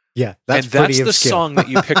Wasp? Yeah, that's and that's pretty the obscure. song that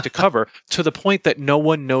you picked to cover, to the point that no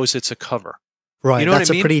one knows it's a cover. Right, You know that's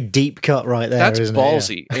what I mean? a pretty deep cut right there. That's isn't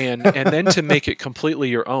ballsy. And then to make it completely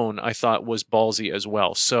your own, I thought was ballsy as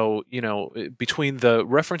well. So, between the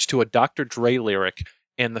reference to a Dr. Dre lyric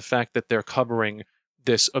and the fact that they're covering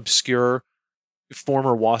this obscure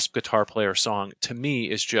former Wasp guitar player song, to me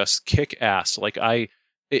is just kick ass. Like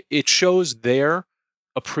it shows their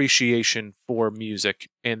appreciation for music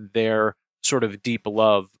and their sort of deep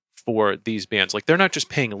love for these bands. Like they're not just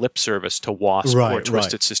paying lip service to Wasp or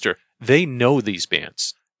Twisted Sister. They know these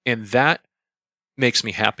bands, and that makes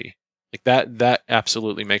me happy. Like that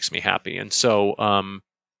absolutely makes me happy. And so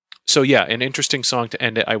yeah, an interesting song to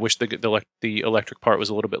end it. I wish the electric part was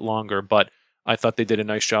a little bit longer, but I thought they did a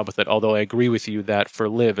nice job with it. Although I agree with you that for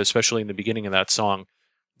Liv, especially in the beginning of that song,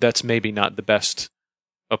 that's maybe not the best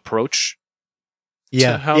approach.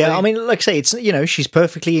 Yeah. I mean, like I say, it's she's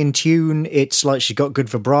perfectly in tune. It's like she's got good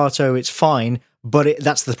vibrato. It's fine, but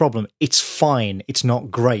that's the problem. It's fine. It's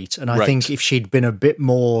not great. And I think if she'd been a bit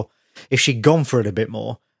more, if she'd gone for it a bit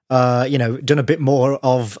more, done a bit more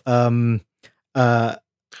of. While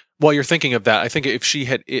you're thinking of that, I think if she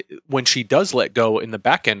had, when she does let go in the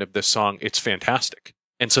back end of this song, it's fantastic.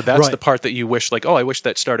 And so that's the part that you wish, like, oh, I wish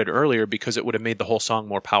that started earlier because it would have made the whole song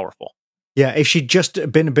more powerful. Yeah, if she'd just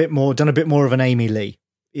been done a bit more of an Amy Lee.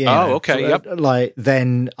 Okay, yep. Like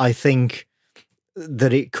then I think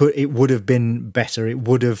that it would have been better. It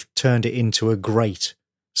would have turned it into a great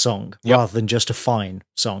song rather than just a fine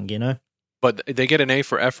song, But they get an A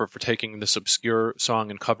for effort for taking this obscure song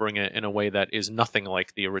and covering it in a way that is nothing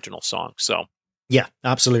like the original song. So yeah,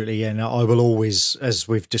 absolutely. Yeah, no, I will always, as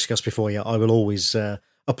we've discussed before, I will always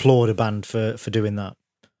applaud a band for doing that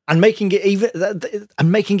and making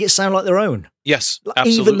it sound like their own. Yes,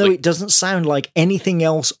 absolutely. Even though it doesn't sound like anything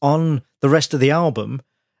else on the rest of the album,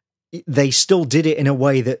 they still did it in a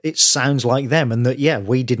way that it sounds like them, and that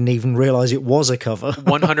we didn't even realize it was a cover.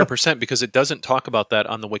 100%, because it doesn't talk about that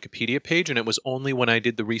on the Wikipedia page, and it was only when I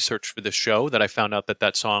did the research for this show that I found out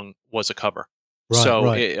that song was a cover.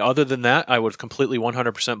 Other than that, I would completely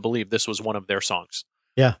 100% believe this was one of their songs.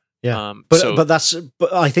 Yeah. Yeah, but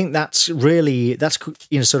I think that's really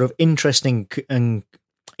sort of interesting and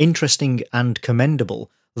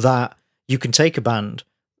commendable that you can take a band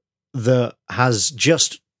that has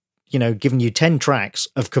just given you 10 tracks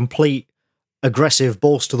of complete aggressive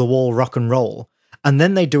balls to the wall rock and roll, and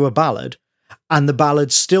then they do a ballad, and the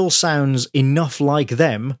ballad still sounds enough like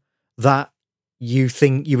them that you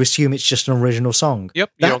assume it's just an original song.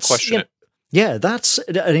 Yep, you don't question it. Yeah, that's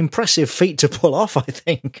an impressive feat to pull off, I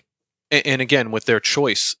think. And again, with their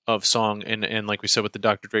choice of song, and like we said with the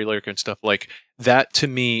Dr. Dre lyric and stuff, like that to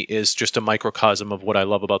me is just a microcosm of what I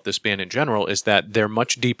love about this band in general, is that they're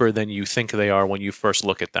much deeper than you think they are when you first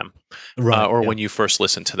look at them, when you first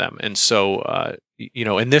listen to them. And so,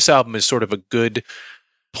 and this album is sort of a good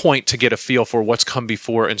point to get a feel for what's come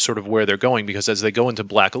before and sort of where they're going, because as they go into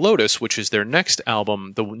Black Lotus, which is their next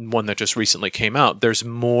album, the one that just recently came out, there's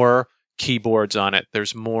more keyboards on it.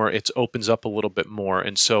 There's more, it opens up a little bit more.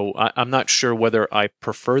 And so I'm not sure whether I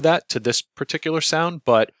prefer that to this particular sound,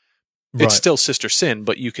 but it's still Sister Sin,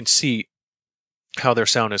 but you can see how their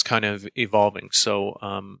sound is kind of evolving. So,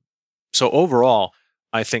 so overall,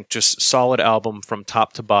 I think just solid album from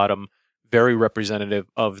top to bottom, very representative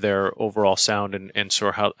of their overall sound and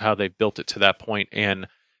sort of how they built it to that point, and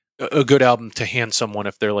a good album to hand someone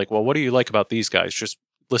if they're like, well, what do you like about these guys? Just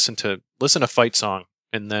listen to Fight Song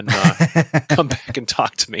and then come back and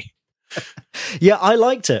talk to me. Yeah, I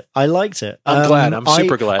liked it. I'm glad. I'm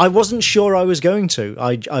super glad. I wasn't sure I was going to.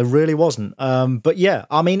 I really wasn't. But yeah,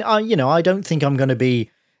 I mean, I don't think I'm going to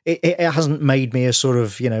be. It hasn't made me a sort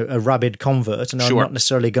of a rabid convert, and I'm not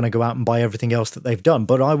necessarily going to go out and buy everything else that they've done.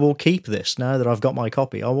 But I will keep this now that I've got my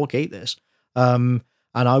copy. I will keep this, and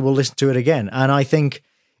I will listen to it again. And I think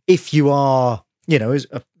if you are,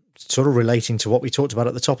 sort of relating to what we talked about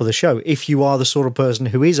at the top of the show, if you are the sort of person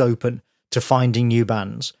who is open to finding new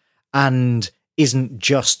bands and isn't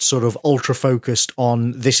just sort of ultra focused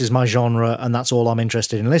on this is my genre and that's all I'm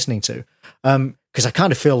interested in listening to, because I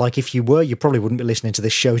kind of feel like if you were, you probably wouldn't be listening to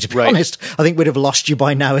this show, to be honest. I think we'd have lost you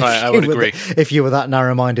by now if you were that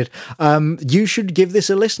narrow-minded. You should give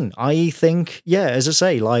this a listen. I think, as I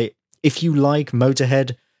say, like if you like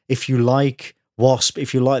Motorhead, if you like Wasp,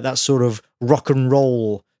 if you like that sort of rock and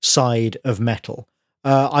roll side of metal,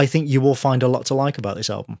 I think you will find a lot to like about this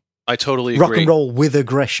album. I totally agree. Rock and roll with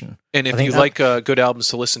aggression. And if you like good albums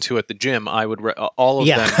to listen to at the gym, I would all of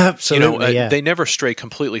them. Absolutely, they never stray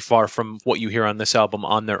completely far from what you hear on this album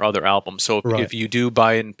on their other albums. So if you do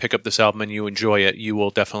buy and pick up this album and you enjoy it, you will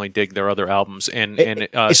definitely dig their other albums. And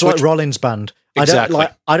it's like Rollins Band. Exactly.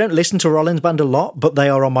 I don't listen to Rollins Band a lot, but they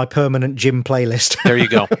are on my permanent gym playlist. There you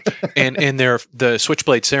go. And the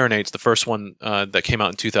Switchblade Serenades, the first one that came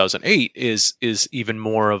out in 2008, is even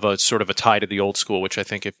more of a sort of a tie to the old school, which I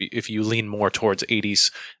think if you lean more towards 80s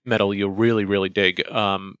metal, you'll really, really dig.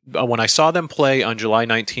 When I saw them play on July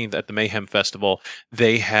 19th at the Mayhem Festival,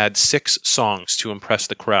 they had 6 songs to impress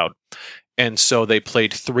the crowd. And so they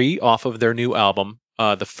played 3 off of their new album.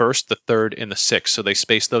 The first, the third, and the sixth. So they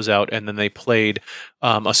spaced those out, and then they played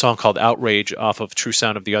a song called Outrage off of True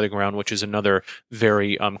Sound of the Underground, which is another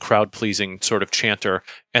very crowd-pleasing sort of chanter.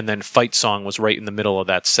 And then Fight Song was right in the middle of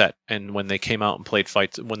that set. And when they came out and played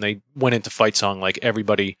when they went into Fight Song, like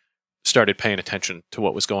everybody started paying attention to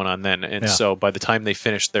what was going on then. And so by the time they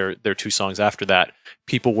finished their 2 songs after that,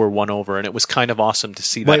 people were won over, and it was kind of awesome to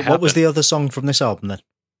see that happen. What was the other song from this album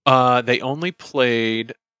then? They only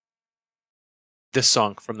played this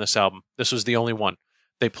song from this album. This was the only one.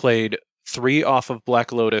 They played 3 off of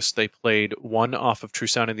Black Lotus, they played 1 off of True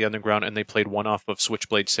Sound of the Underground, and they played 1 off of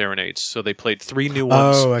Switchblade Serenades. So they played 3 new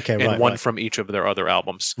ones and 1 from each of their other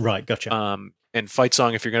albums. Right, gotcha. And Fight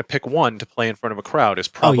Song, if you're going to pick one to play in front of a crowd, is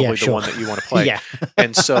probably the one that you want to play. Yeah.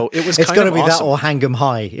 And so it was it's kind of got to be awesome. that or Hang 'em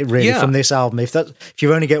High, really, from this album. If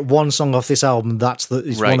you only get one song off this album, it's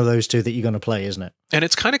one of those 2 that you're going to play, isn't it? And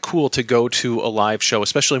it's kind of cool to go to a live show,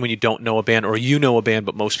 especially when you don't know a band, or you know a band,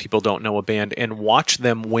 but most people don't know a band, and watch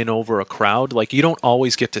them win over a crowd. Like, you don't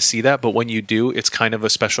always get to see that, but when you do, it's kind of a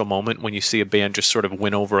special moment when you see a band just sort of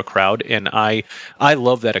win over a crowd. And I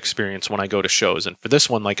love that experience when I go to shows. And for this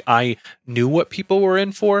one, like, I knew what people were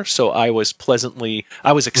in for, so I was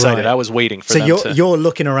excited. Right. I was waiting for them to... So you're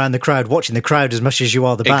looking around the crowd, watching the crowd as much as you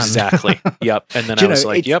are the band. Exactly. Yep. And then I was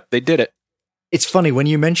like, yep, they did it. It's funny, when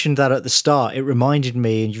you mentioned that at the start, it reminded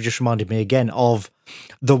me, and you just reminded me again, of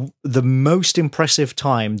the most impressive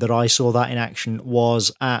time that I saw that in action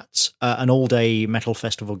was at an all-day metal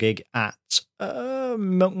festival gig at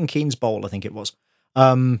Milton Keynes Bowl, I think it was.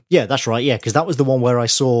 Yeah, that's right, yeah, because that was the one where I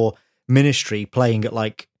saw Ministry playing at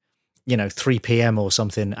 3 p.m. or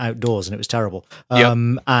something outdoors, and it was terrible.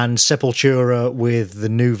 And Sepultura with the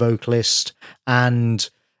new vocalist and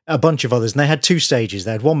a bunch of others. And they had 2 stages.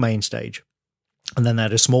 They had one main stage, and then they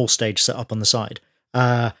had a small stage set up on the side.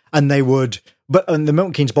 And the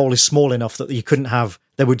Milton Keynes Bowl is small enough that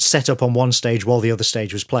they would set up on one stage while the other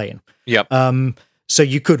stage was playing. Yep. So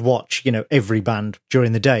you could watch, every band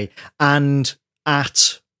during the day. And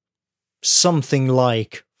at something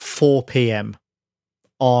like 4 p.m.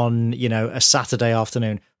 on, a Saturday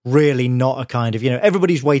afternoon, really not a kind of,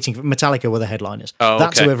 everybody's waiting for Metallica were the headliners. Oh,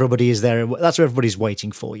 that's who everybody is there. That's who everybody's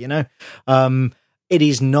waiting for, It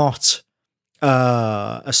is not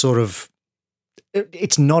a sort of,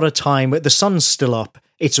 it's not a time where the sun's still up.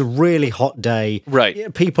 It's a really hot day.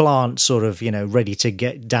 Right. People aren't sort of, ready to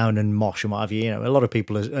get down and mosh and what have you. A lot of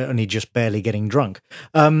people are only just barely getting drunk.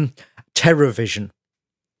 Terrorvision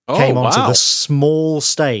came onto the small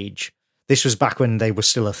stage. This was back when they were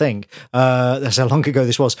still a thing. That's how long ago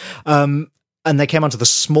this was. And they came onto the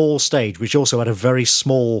small stage, which also had a very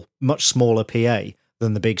small, much smaller PA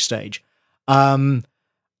than the big stage. And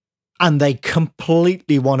they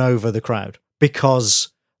completely won over the crowd because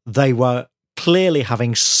they were clearly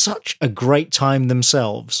having such a great time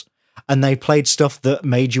themselves. And they played stuff that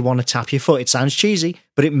made you want to tap your foot. It sounds cheesy,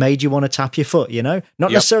 but it made you want to tap your foot, Not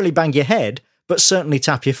necessarily bang your head, but certainly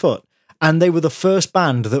tap your foot. And they were the first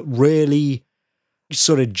band that really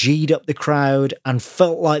sort of G'd up the crowd and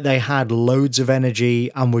felt like they had loads of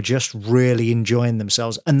energy and were just really enjoying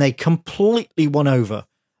themselves. And they completely won over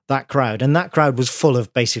that crowd. And that crowd was full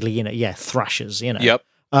of basically, thrashers, Yep.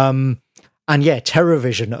 And yeah,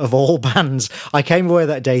 Terrorvision of all bands. I came away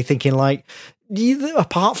that day thinking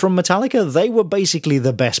apart from Metallica, they were basically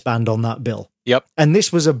the best band on that bill. Yep. And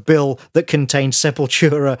this was a bill that contained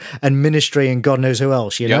Sepultura and Ministry and God knows who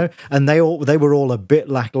else, know? And they were all a bit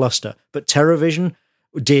lackluster. But Terrorvision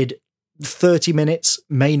did 30 minutes,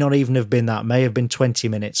 may not even have been that, may have been 20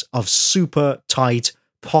 minutes of super tight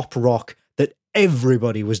pop rock that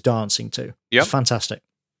everybody was dancing to. Yep. It's fantastic.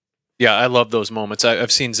 Yeah, I love those moments.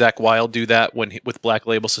 I've seen Zakk Wylde do that with Black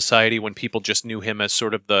Label Society when people just knew him as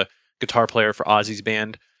sort of the guitar player for Ozzy's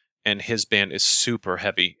band, and his band is super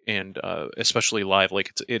heavy and especially live.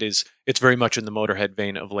 Like it's very much in the Motorhead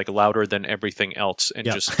vein of like louder than everything else and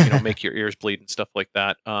just make your ears bleed and stuff like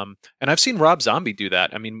that. And I've seen Rob Zombie do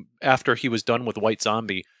that. I mean, after he was done with White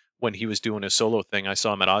Zombie, when he was doing his solo thing, I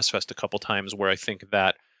saw him at Ozfest a couple times where I think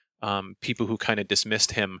that people who kind of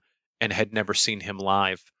dismissed him and had never seen him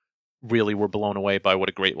live really were blown away by what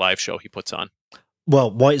a great live show he puts on.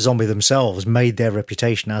 White Zombie themselves made their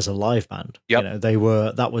reputation as a live band. Yep. You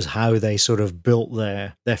know, that was how they sort of built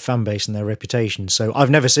their fan base and their reputation. So I've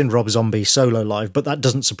never seen Rob Zombie solo live, but that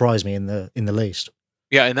doesn't surprise me in the least.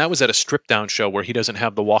 Yeah, and that was at a stripped down show where he doesn't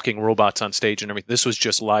have the walking robots on stage and everything. This was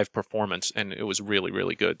just live performance, and it was really,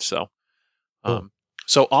 really good. So, Cool.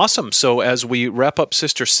 So awesome. So as we wrap up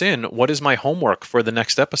Sister Sin, what is my homework for the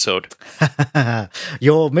next episode?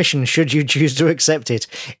 Your mission, should you choose to accept it,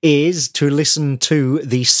 is to listen to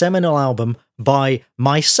the seminal album by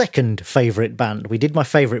my second favourite band. We did my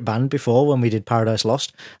favourite band before when we did Paradise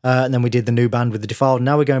Lost, and then we did the new band with The Defiled.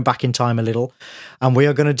 Now we're going back in time a little, and we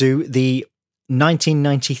are going to do the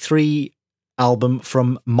 1993 album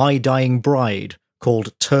from My Dying Bride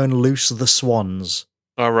called Turn Loose the Swans.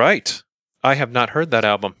 All right. I have not heard that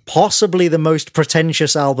album. Possibly the most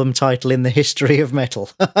pretentious album title in the history of metal,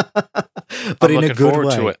 but I'm in a looking good forward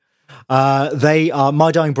way. to it. They are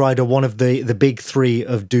My Dying Bride are one of the big three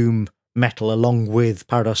of doom metal, along with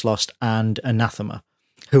Paradise Lost and Anathema,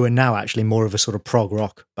 who are now actually more of a sort of prog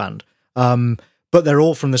rock band. But they're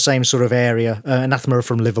all from the same sort of area. Anathema are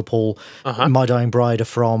from Liverpool, My Dying Bride are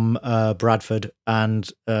from Bradford, and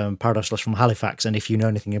Paradise Lost from Halifax. And if you know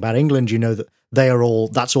anything about England, you know that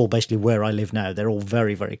that's all basically where I live now. They're all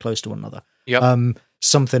very, very close to one another. Yep.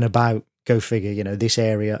 Something about, go figure, you know, this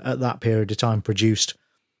area at that period of time produced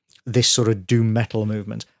this sort of doom metal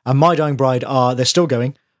movement. And My Dying Bride they're still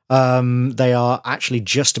going. They are actually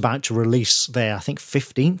just about to release their, I think,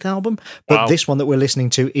 15th album, but this one that we're listening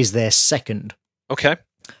to is their second. Okay.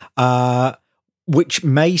 Which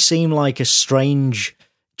may seem like a strange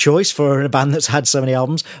choice for a band that's had so many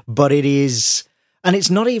albums, but it is, and it's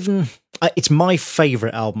not even, it's my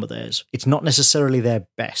favourite album of theirs. It's not necessarily their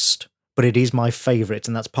best, but it is my favourite,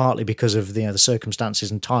 and that's partly because of the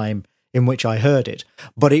circumstances and time in which I heard it.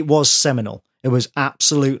 But it was seminal. It was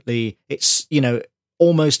absolutely, it's,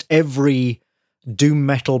 almost every doom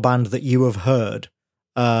metal band that you have heard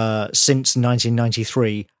since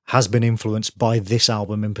 1993 has been influenced by this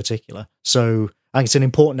album in particular. So I think it's an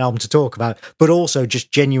important album to talk about, but also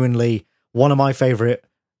just genuinely one of my favourite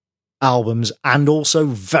albums, and also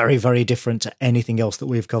very, very different to anything else that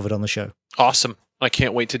we've covered on the show. Awesome. I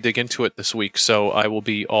can't wait to dig into it this week, so I will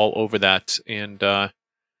be all over that. And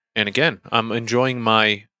again, I'm enjoying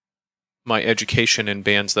my education in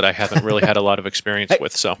bands that I haven't really had a lot of experience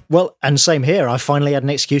with. So, well, and same here. I finally had an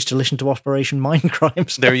excuse to listen to Operation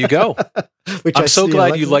Mindcrimes. There you go. I'm so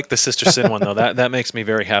glad you like the Sister Sin one, though. That makes me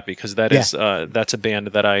very happy, because that is that's a band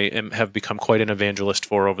that I have become quite an evangelist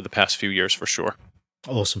for over the past few years, for sure.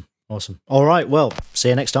 Awesome. All right. Well, see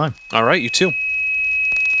you next time. All right. You too.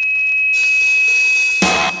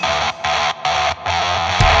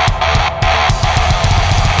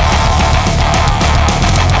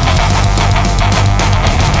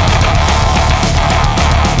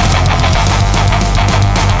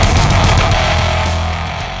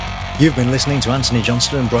 You've been listening to Anthony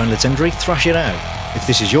Johnston and Brian Latendry thrash it out. If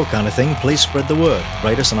this is your kind of thing, please spread the word,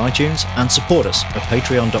 rate us on iTunes, and support us at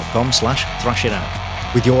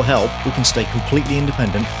patreon.com/thrashitout. With your help, we can stay completely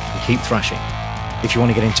independent and keep thrashing. If you want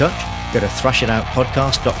to get in touch, go to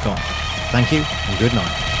thrashitoutpodcast.com. Thank you, and good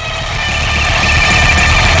night.